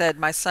 like I said,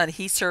 my son,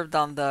 he served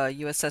on the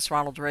USS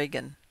Ronald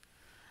Reagan.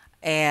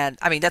 And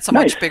I mean, that's a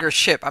Nice. much bigger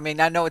ship. I mean,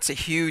 I know it's a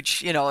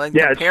huge, in Yeah,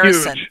 it's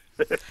comparison,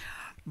 huge.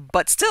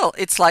 but still,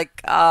 it's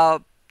like,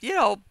 you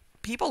know,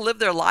 people live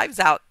their lives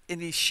out in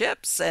these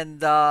ships,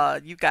 and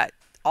you got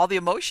all the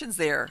emotions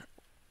there.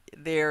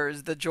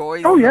 There's the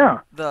joys, Oh yeah.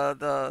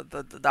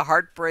 the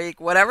heartbreak,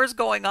 whatever's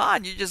going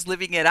on, you're just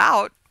living it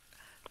out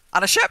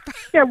on a ship.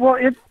 Yeah, well,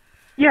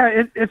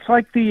 it's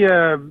like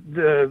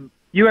the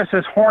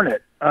USS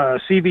Hornet,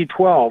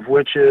 CV-12,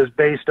 which is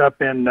based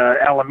up in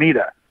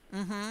Alameda.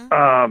 Mm-hmm.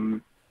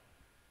 Um,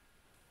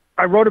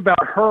 I wrote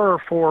about her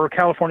for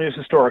California's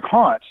Historic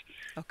Haunts,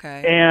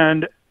 Okay.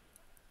 and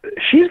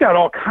she's got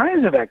all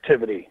kinds of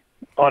activity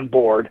on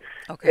board.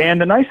 Okay. And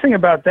the nice thing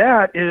about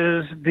that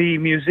is the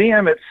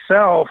museum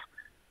itself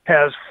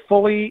has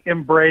fully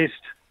embraced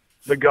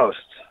the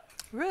ghosts.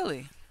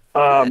 Really?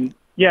 Good.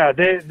 Yeah,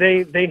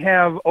 they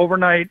have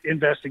overnight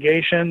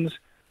investigations,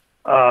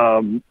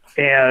 and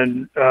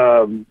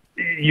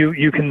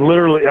you can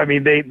literally, I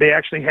mean, they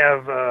actually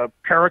have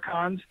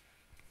paracons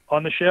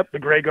on the ship, the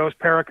Gray Ghost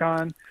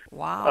Paracon.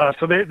 Wow.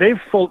 So they've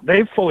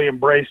fully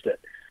embraced it.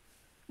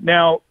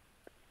 Now,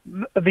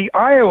 the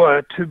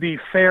Iowa, to be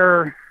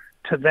fair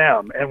to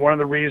them, and one of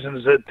the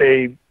reasons that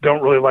they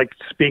don't really like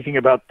speaking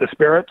about the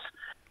spirits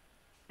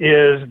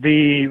is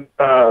the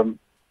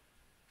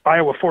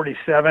Iowa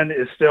 47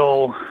 is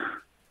still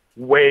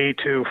way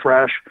too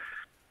fresh.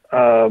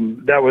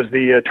 That was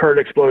the turret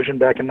explosion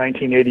back in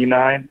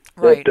 1989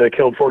 Right. that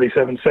killed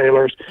 47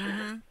 sailors,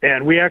 Mm-hmm.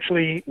 and we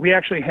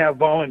actually have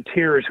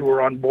volunteers who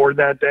were on board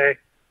that day.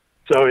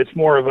 So it's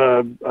more of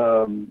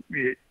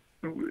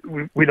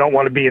we don't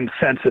want to be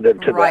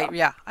insensitive to Right, them.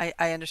 yeah.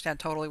 I understand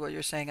totally what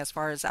you're saying as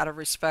far as out of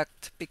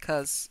respect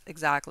because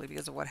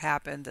of what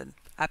happened and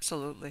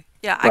absolutely.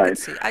 Yeah, Right.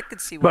 I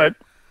could see But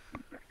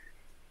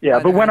yeah,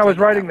 why but they're when I was handling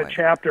it writing that the way.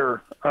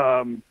 chapter,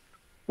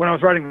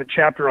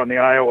 on the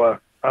Iowa,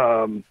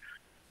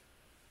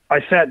 I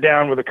sat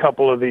down with a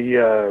couple of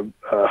the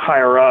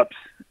higher ups,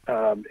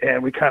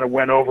 and we kind of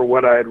went over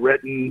what I had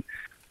written,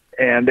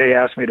 and they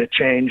asked me to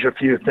change a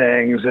few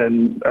things,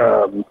 and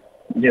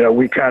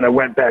we kind of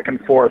went back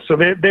and forth. So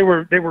they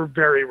were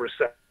very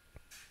receptive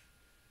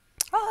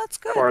Oh, that's as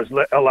good. far as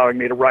allowing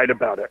me to write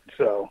about it.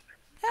 So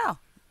Yeah.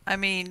 I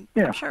mean,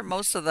 I'm yeah, sure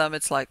most of them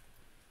it's like,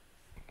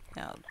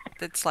 you know,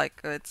 it's like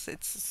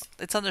it's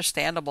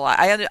understandable.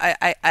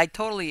 I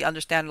totally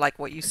understand like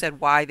what you said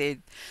why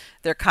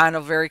they're kind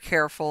of very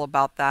careful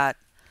about that,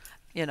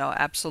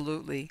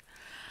 absolutely.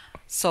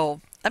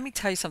 So let me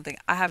tell you something.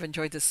 I have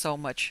enjoyed this so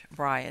much,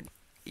 Brian.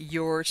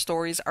 Your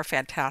stories are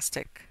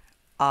fantastic.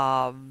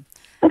 Um,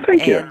 well,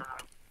 thank you. and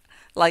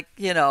like,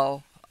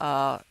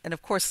 and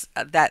of course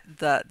that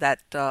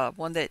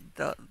one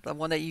the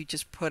one that you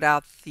just put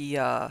out, the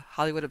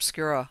Hollywood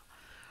Obscura,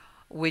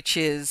 which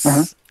Uh-huh.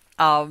 is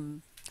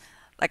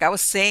like I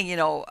was saying,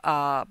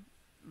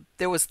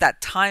 there was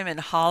that time in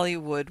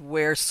Hollywood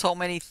where so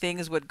many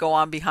things would go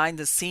on behind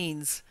the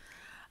scenes,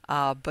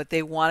 but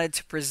they wanted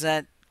to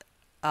present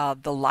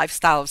the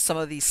lifestyle of some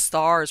of these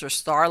stars or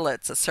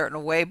starlets a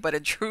certain way, but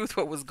in truth,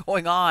 what was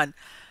going on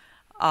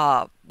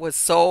was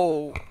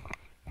so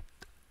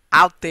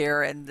out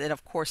there, and then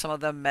of course some of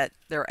them met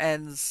their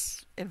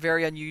ends in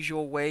very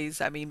unusual ways.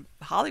 I mean,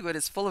 Hollywood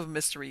is full of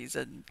mysteries,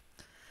 and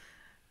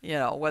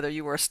whether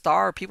you were a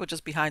star or people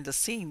just behind the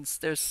scenes,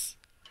 there's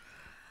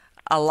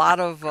a lot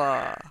of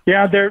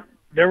Yeah, there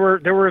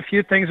were a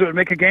few things that would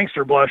make a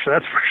gangster blush.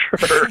 That's for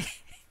sure.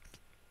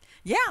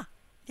 yeah,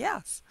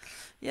 yes.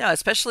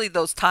 Especially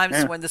those times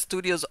Yeah. when the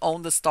studios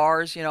own the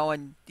stars,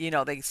 and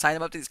they sign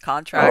them up to these Oh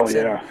contracts,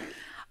 and yeah.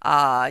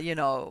 uh, you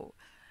know,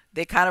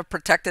 they kind of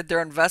protected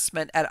their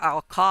investment at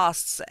all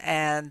costs,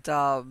 and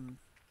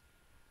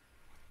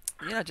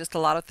just a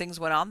lot of things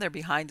went on there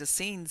behind the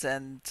scenes,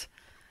 and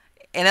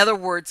in other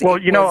words, Well,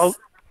 it was.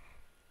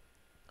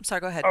 I'm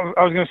sorry. Go ahead.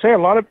 I was going to say a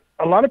lot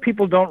of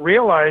people don't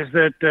realize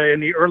that in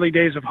the early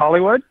days of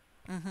Hollywood,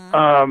 Mm-hmm.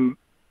 um,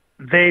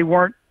 they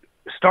weren't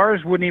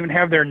stars wouldn't even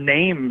have their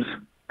names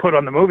put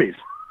on the movies.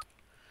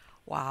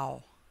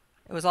 Wow.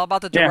 It was all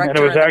about the Yeah, and it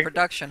director was and the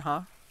production,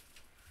 huh?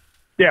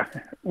 yeah.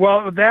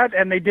 Well, that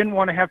and they didn't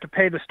want to have to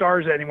pay the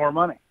stars any more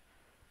money.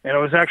 and it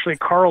was actually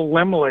Carl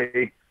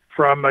Laemmle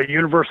from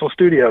Universal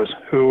Studios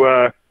who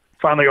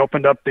finally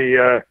opened up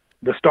the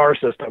star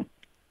system.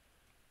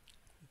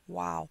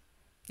 Wow.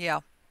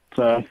 Yeah.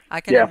 So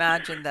I can yeah,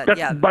 imagine that.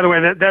 that's Yeah. by the way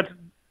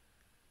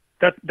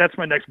that's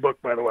my next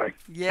book, by the way.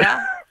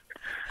 Yeah.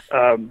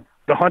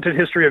 The Haunted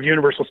History of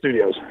Universal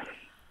Studios.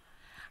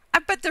 I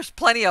bet there's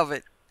plenty of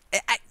it.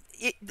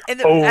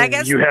 And I Oh,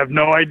 guess you have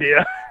no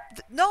idea.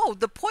 no,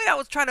 the point I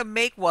was trying to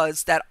make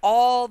was that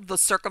all the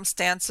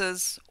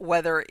circumstances,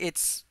 whether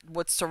it's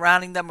what's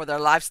surrounding them or their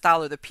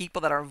lifestyle or the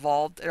people that are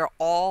involved, they're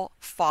all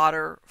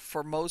fodder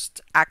for most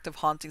active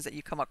hauntings that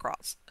you come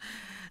across.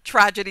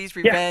 Tragedies,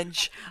 Yeah,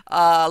 revenge,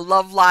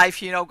 love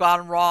life,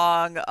 gone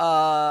wrong,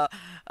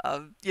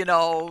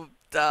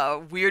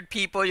 weird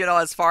people,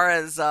 as far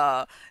as,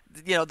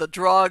 the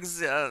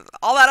drugs,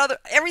 all that other,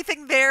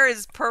 everything there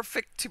is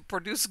perfect to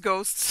produce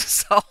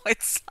ghosts. So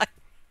it's like,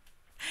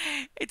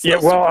 it's yeah.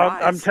 no Well,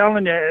 I'm surprise.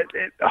 telling you,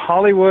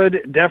 Hollywood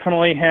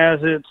definitely has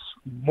its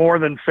more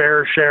than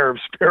fair share of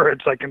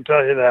spirits. I can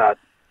tell you that.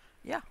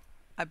 Yeah,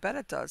 I bet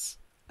it does.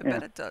 I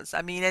Yeah. bet it does.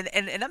 I mean,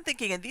 and I'm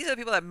thinking, and these are the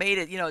people that made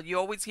it. You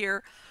always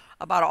hear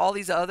about all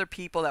these other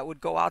people that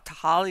would go out to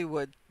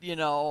Hollywood,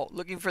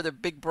 looking for their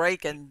big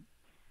break, and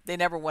they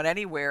never went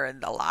anywhere.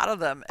 And a lot of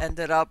them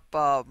ended up,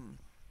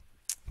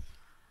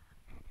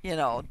 you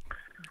know,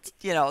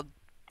 you know,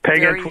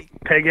 very,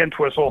 Peg and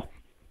Twistle.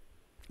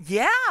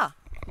 yeah.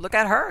 Look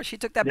at her. She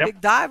took that Yep, big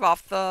dive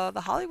off the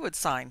Hollywood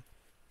sign.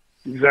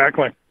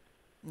 exactly.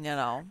 You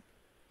know,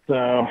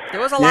 So there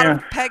was a lot yeah,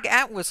 of peg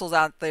ant whistles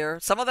out there.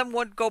 Some of them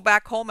would go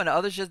back home, and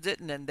others just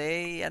didn't, and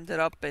they ended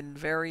up in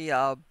very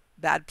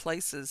bad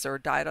places or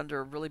died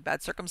under really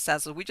bad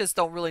circumstances. We just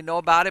don't really know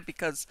about it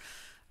because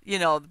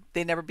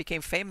they never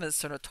became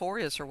famous or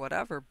notorious or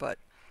whatever. But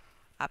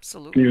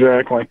absolutely,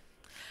 exactly.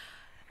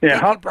 Yeah,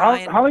 thank you,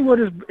 Brian. Hollywood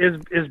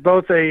is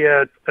both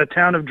a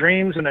town of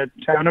dreams and a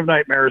town of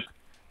nightmares.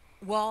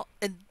 Well,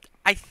 and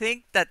I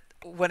think that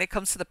when it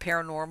comes to the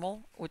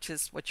paranormal, which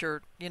is what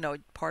your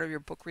part of your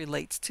book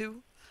relates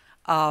to,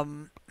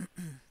 um,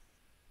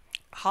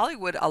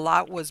 Hollywood a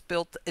lot was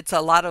built. It's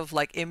a lot of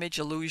like image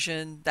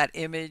illusion. That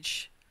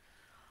image.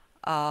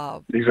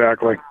 Uh,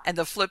 Exactly. and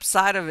the flip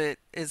side of it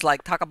is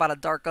like talk about a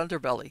dark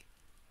underbelly.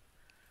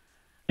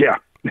 Yeah,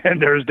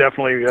 and there's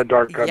definitely a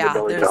dark Yeah,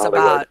 underbelly to there's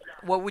Hollywood. about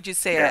what would you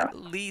say Yeah, at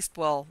least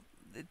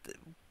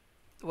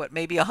what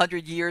maybe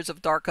 100 years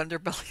of dark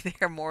underbelly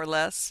there more or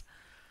less.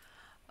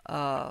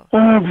 Uh,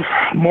 uh,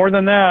 more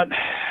than that.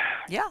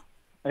 yeah,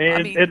 I I mean,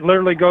 mean it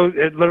literally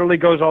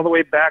goes all the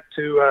way back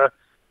to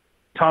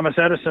Thomas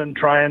Edison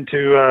trying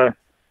to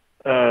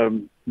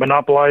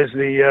monopolize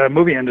the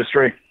movie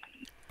industry.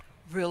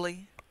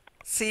 really.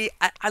 See,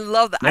 I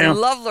love that. I Yeah,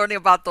 love learning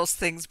about those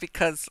things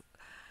because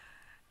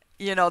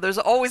there's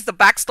always the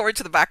backstory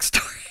to the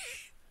backstory.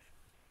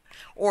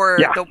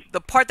 Or yeah.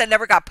 the part that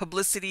never got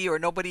publicity or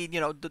nobody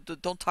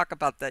don't talk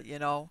about that.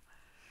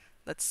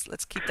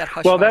 Let's keep that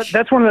hush Well, hush.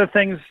 that's one of the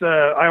things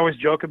I always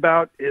joke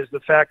about is the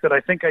fact that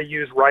I think I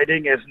use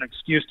writing as an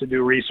excuse to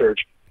do research.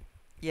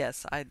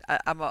 Yes,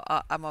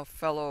 I'm a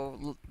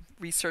fellow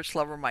research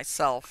lover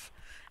myself,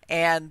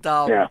 and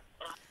Yeah,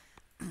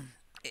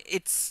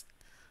 it's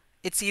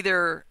it's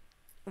either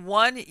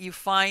one you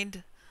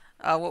find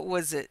what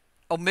was it,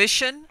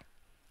 omission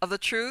of the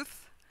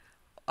truth,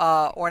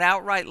 or an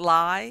outright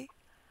lie,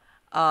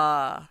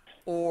 uh,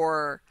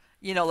 or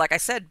like I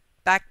said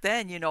back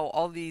then,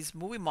 all these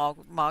movie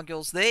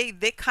moguls, they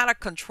kind of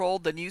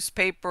controlled the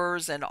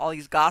newspapers and all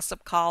these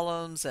gossip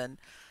columns, and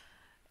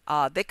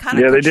they kind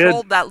of yeah, they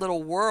did. controlled that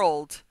little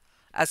world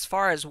as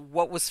far as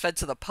what was fed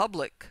to the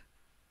public,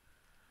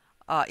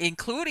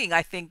 including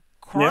I think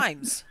Yep.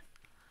 crimes,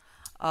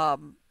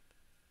 um,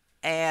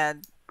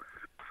 and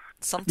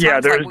Yeah,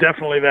 sometimes like there's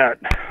definitely that.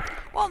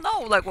 well, no,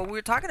 like what we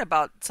were talking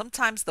about,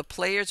 sometimes the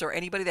players or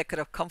anybody that could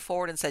have come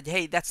forward and said,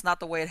 hey, that's not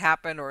the way it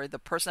happened, or the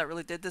person that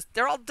really did this,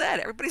 they're all dead.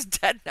 Everybody's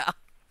dead now.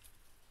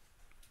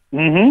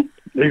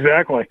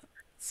 Exactly.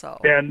 So,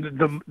 And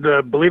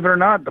the believe it or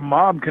not, the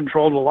mob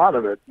controlled a lot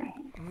of it.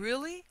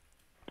 really?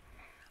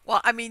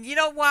 Well, I mean, you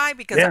know why?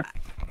 Because, Yeah.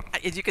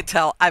 as you can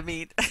tell, I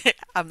mean,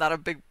 I'm not a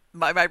big,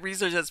 my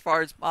research as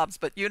far as mobs,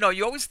 but you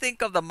always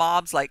think of the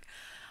mobs like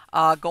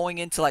going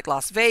into like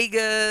Las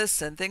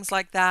Vegas and things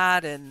like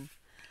that.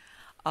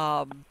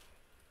 Um,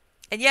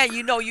 and yeah,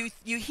 you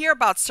hear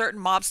about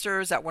certain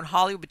mobsters that were in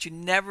Hollywood, but you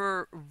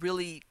never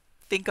really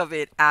think of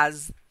it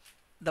as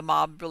the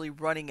mob really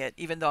running it,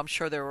 even though I'm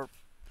sure they were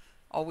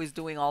always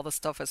doing all the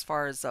stuff as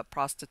far as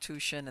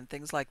prostitution and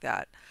things like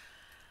that.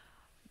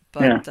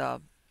 But Yeah.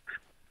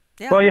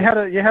 yeah, Well, you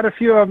had a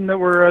few of them that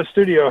were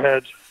studio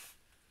heads.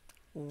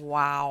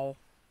 wow.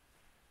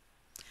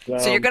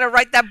 So you're So, gonna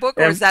write that book,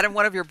 or is and that in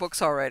one of your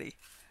books already?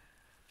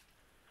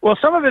 well,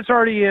 some of it's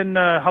already in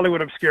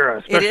Hollywood Obscura,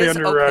 It especially is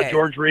under okay.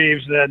 George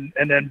Reeves and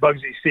then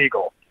Bugsy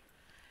Siegel.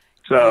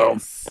 So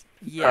Yes,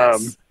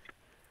 um, yes.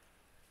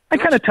 I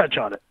kind George of touch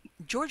on it.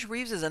 George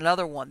Reeves is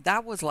another one.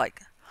 That was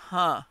like,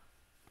 huh?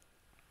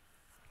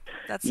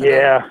 That's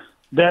another. Yeah,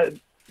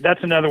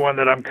 that's another one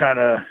that I'm kind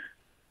of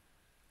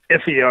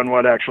iffy on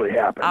what actually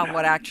happened. on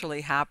what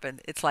actually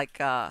happened. It's like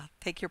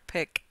take your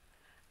pick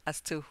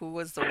as to who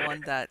was the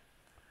one that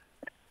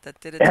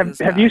did it to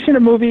this Have you guy. seen a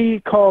movie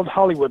called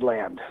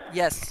Hollywoodland?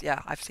 Yes,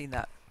 yeah, I've seen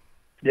that.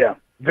 Yeah,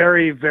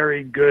 very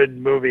very good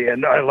movie,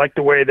 and I like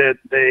the way that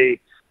they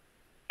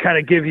kind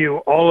of give you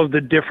all of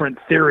the different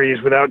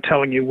theories without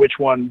telling you which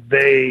one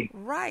they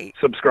Right,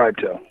 subscribe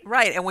to.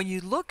 right. And when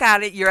you look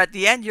at it, you're at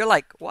the end. You're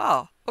like,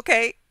 wow,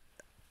 okay.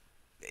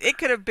 It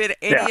could have been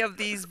Yeah, any of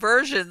these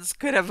versions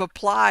could have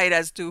applied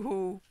as to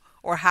who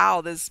or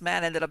how this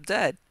man ended up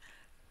dead.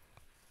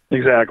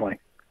 exactly.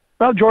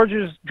 Well, George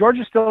is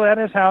still at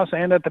his house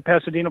and at the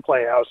Pasadena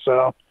Playhouse.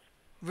 So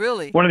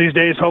Really. one of these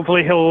days,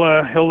 hopefully,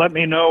 he'll let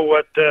me know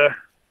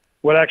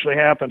what actually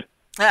happened.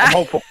 I'm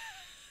hopeful.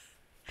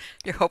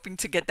 You're hoping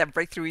to get that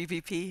breakthrough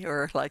EVP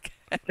or like.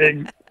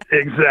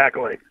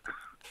 Exactly.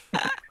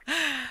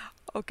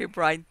 Okay,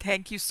 Brian,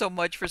 thank you so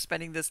much for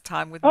spending this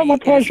time with Oh, my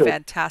me. It is pleasure.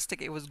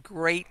 fantastic. It was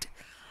great.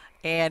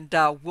 And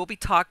we'll be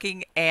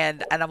talking,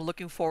 and I'm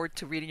looking forward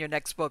to reading your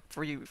next book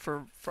for you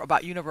for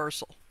about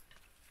Universal.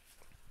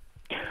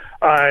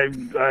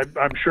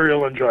 I'm sure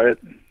you'll enjoy it.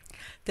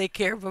 Take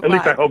care. Bye At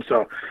least I bye. hope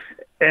so.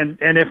 And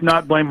if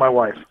not, blame my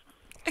wife.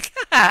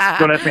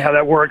 Don't ask me how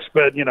that works,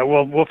 but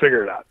we'll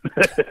figure it out.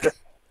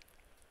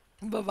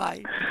 Bye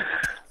bye.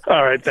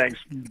 All right, thanks.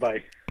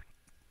 Bye.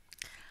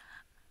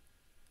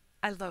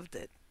 I loved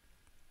it.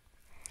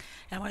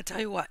 And I want to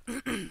tell you what.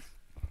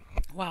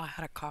 Wow, I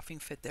had a coughing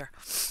fit there.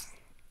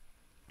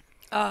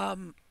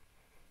 Um,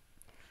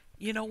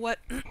 you know what?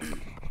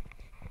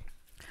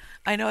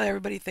 I know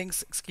everybody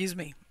thinks, excuse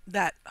me,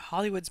 that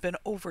Hollywood's been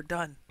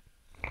overdone.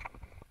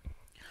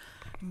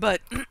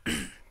 But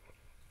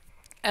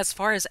as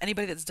far as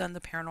anybody that's done the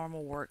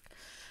paranormal work,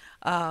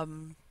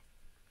 um,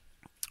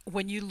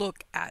 when you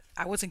look at,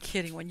 I wasn't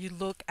kidding, when you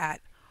look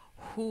at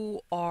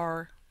who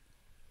are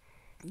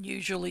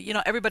usually,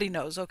 everybody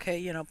knows,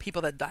 okay,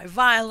 people that die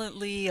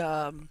violently,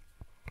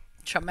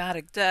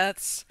 traumatic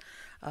deaths,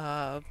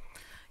 uh,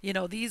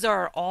 these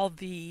are all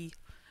the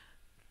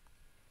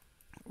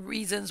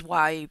reasons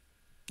why,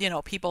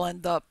 people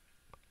end up,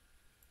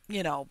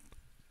 you know,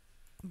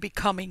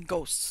 becoming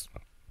ghosts.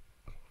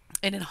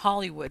 And in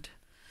Hollywood,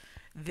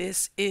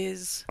 this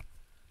is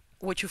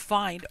what you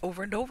find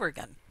over and over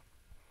again.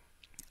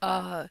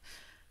 Uh,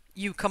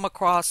 you come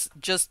across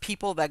just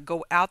people that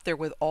go out there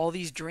with all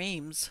these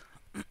dreams,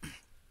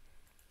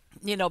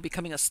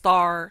 becoming a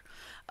star.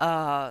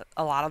 A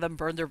lot of them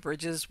burn their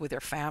bridges with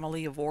their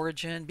family of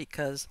origin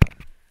because,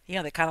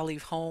 they kind of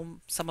leave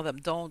home. Some of them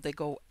don't. They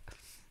go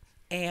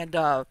and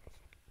and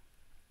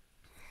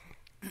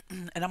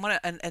I'm gonna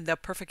and the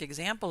perfect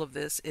example of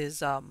this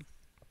is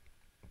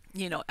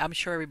I'm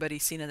sure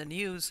everybody's seen in the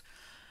news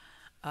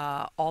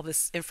all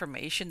this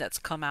information that's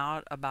come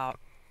out about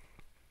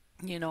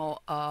you know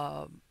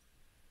uh,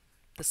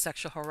 the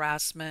sexual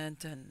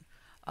harassment and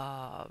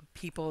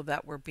people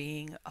that were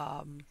being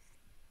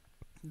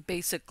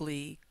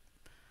basically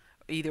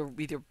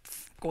either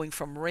going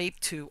from rape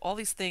to all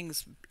these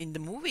things in the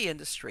movie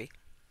industry.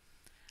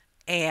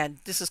 And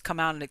this has come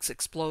out and it's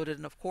exploded,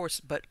 and of course,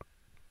 but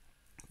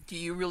do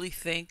you really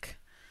think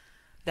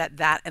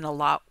that and a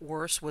lot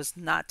worse was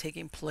not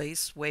taking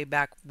place way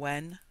back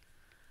when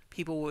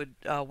people would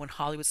when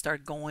Hollywood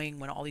started going,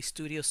 when all these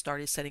studios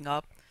started setting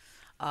up?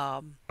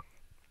 um,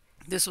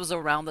 this was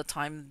around the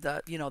time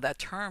that that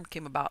term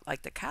came about,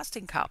 like the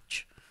casting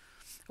couch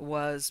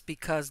was,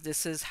 because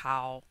this is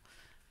how,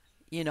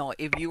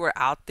 if you were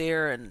out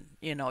there and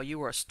you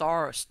were a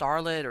star or a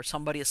starlet or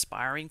somebody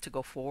aspiring to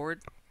go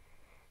forward,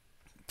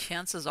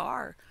 chances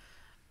are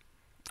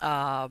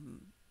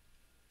um,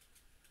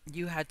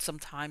 you had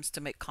sometimes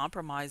to make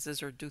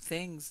compromises or do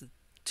things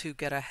to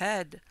get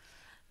ahead.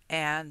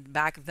 And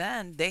back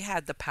then, they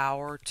had the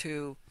power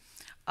to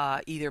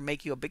either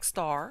make you a big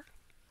star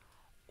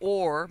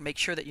or make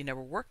sure that you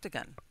never worked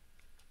again.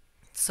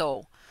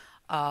 So,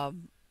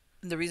 um,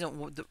 the reason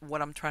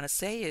what I'm trying to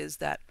say is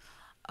that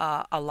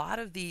a lot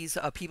of these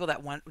people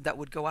that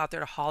would go out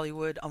there to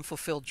Hollywood,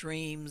 unfulfilled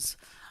dreams,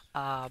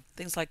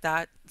 things like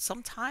that,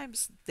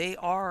 sometimes they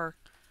are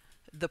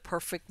the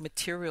perfect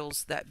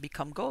materials that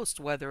become ghosts.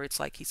 Whether it's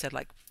like he said,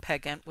 like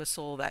Peg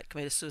Entwistle that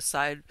committed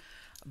suicide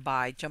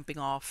by jumping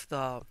off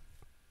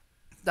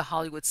the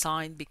Hollywood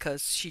sign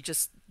because she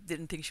just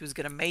didn't think she was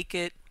going to make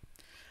it.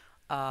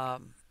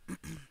 Um,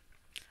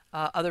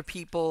 other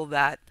people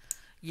that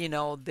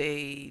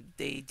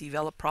they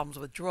develop problems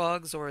with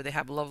drugs, or they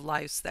have love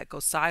lives that go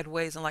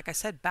sideways. And like I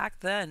said, back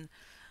then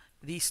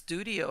these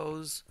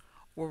studios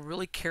were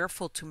really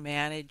careful to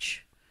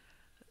manage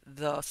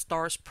the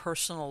star's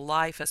personal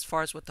life as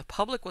far as what the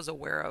public was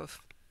aware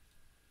of.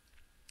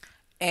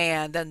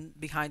 And then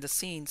behind the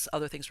scenes,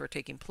 other things were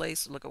taking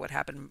place. Look at what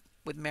happened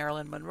with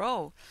Marilyn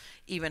Monroe.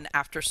 Even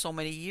after so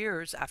many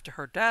years after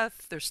her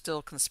death, there's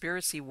still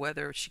conspiracy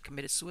whether she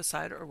committed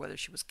suicide or whether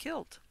she was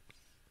killed.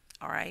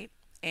 All right.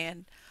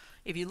 And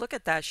if you look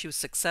at that, she was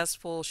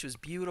successful. She was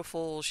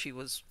beautiful. She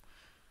was,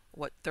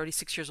 what,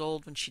 36 years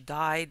old when she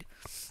died.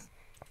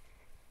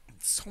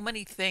 So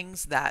many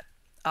things that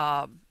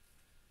um,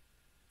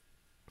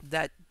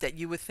 that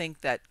you would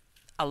think that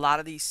a lot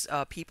of these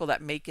people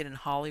that make it in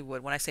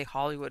Hollywood, when I say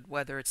Hollywood,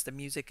 whether it's the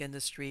music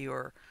industry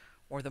or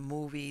the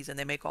movies, and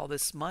they make all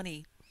this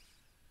money,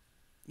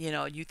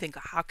 you think,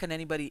 how can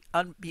anybody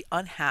be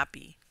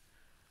unhappy?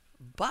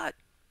 But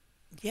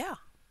yeah,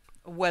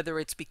 whether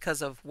it's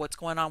because of what's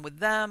going on with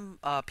them,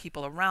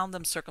 people around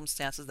them,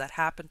 circumstances that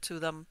happen to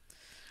them,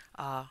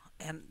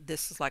 and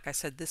this is, like I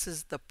said, this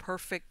is the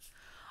perfect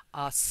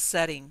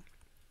setting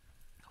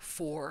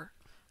for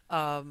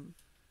um,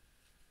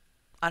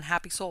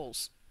 unhappy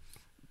souls,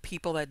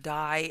 people that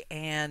die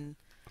and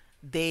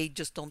they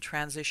just don't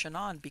transition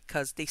on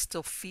because they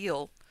still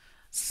feel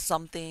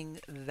something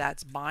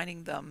that's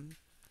binding them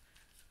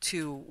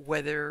to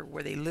where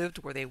they lived,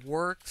 where they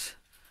worked.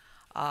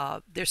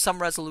 There's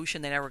some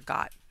resolution they never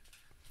got,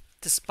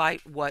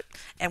 despite what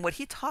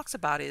he talks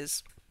about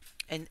is,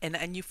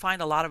 and you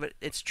find a lot of it.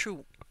 It's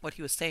true what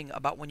he was saying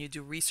about when you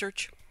do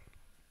research,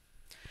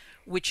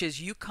 which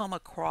is you come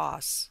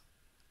across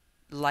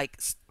like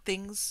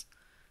things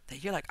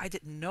that you're like, I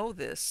didn't know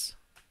this.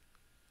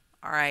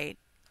 All right,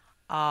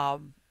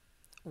 um,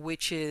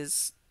 which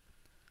is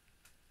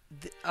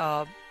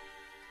uh,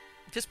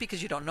 just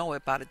because you don't know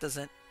about it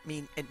doesn't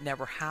mean it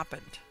never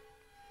happened.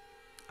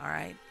 All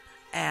right,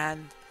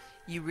 and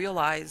you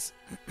realize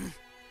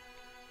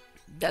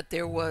that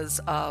there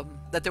was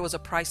a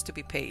price to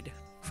be paid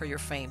for your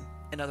fame.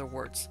 In other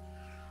words,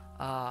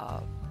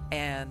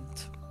 and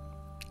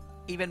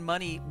even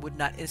money would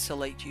not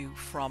insulate you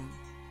from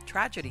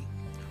tragedy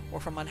or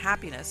from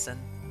unhappiness.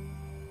 And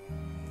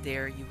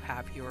there you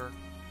have your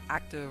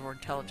active or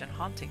intelligent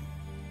haunting.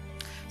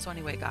 So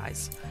anyway,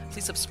 guys,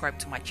 please subscribe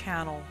to my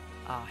channel.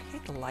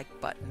 Hit the like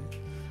button.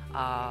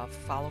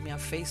 Follow me on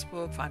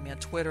Facebook. Find me on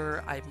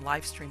Twitter. I'm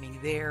live streaming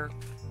there.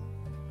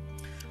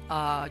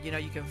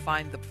 You can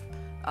find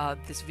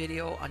this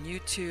video on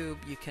YouTube.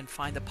 You can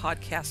find the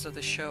podcast of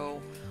the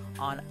show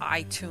on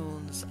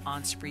iTunes,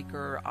 on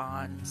Spreaker,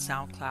 on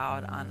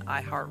SoundCloud, on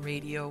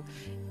iHeartRadio.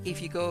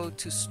 If you go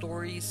to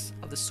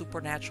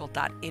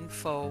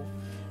storiesofthesupernatural.info,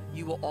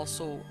 you will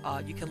also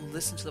you can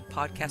listen to the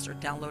podcast or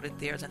download it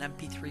there as an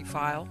MP3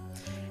 file.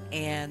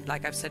 And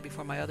like I've said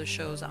before, my other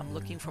shows, I'm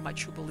looking for my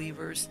true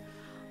believers.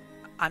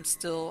 I'm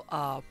still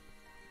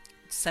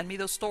send me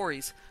those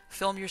stories.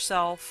 Film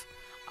yourself,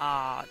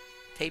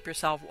 tape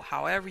yourself,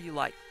 however you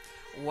like.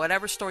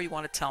 Whatever story you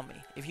want to tell me.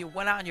 If you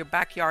went out in your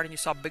backyard and you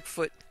saw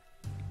Bigfoot,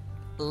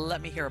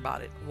 let me hear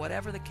about it.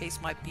 Whatever the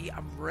case might be,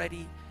 I'm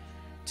ready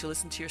to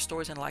listen to your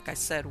stories. And like I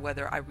said,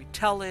 whether I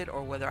retell it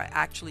or whether I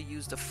actually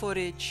use the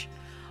footage,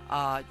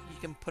 you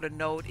can put a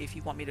note if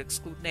you want me to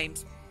exclude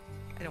names.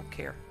 I don't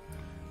care.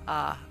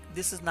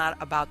 This is not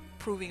about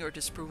proving or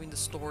disproving the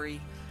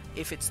story.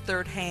 If it's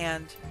third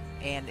hand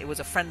and it was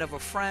a friend of a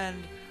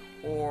friend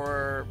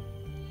or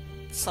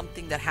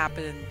something that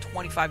happened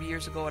 25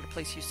 years ago at a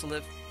place you used to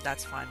live,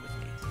 that's fine with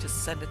me.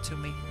 Just send it to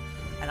me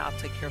and I'll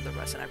take care of the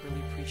rest. And I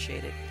really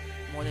appreciate it.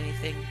 More than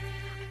anything,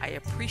 I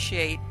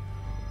appreciate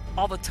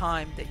all the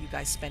time that you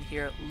guys spend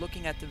here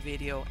looking at the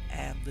video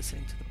and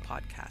listening to the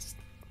podcast.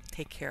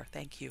 Take care.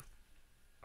 Thank you.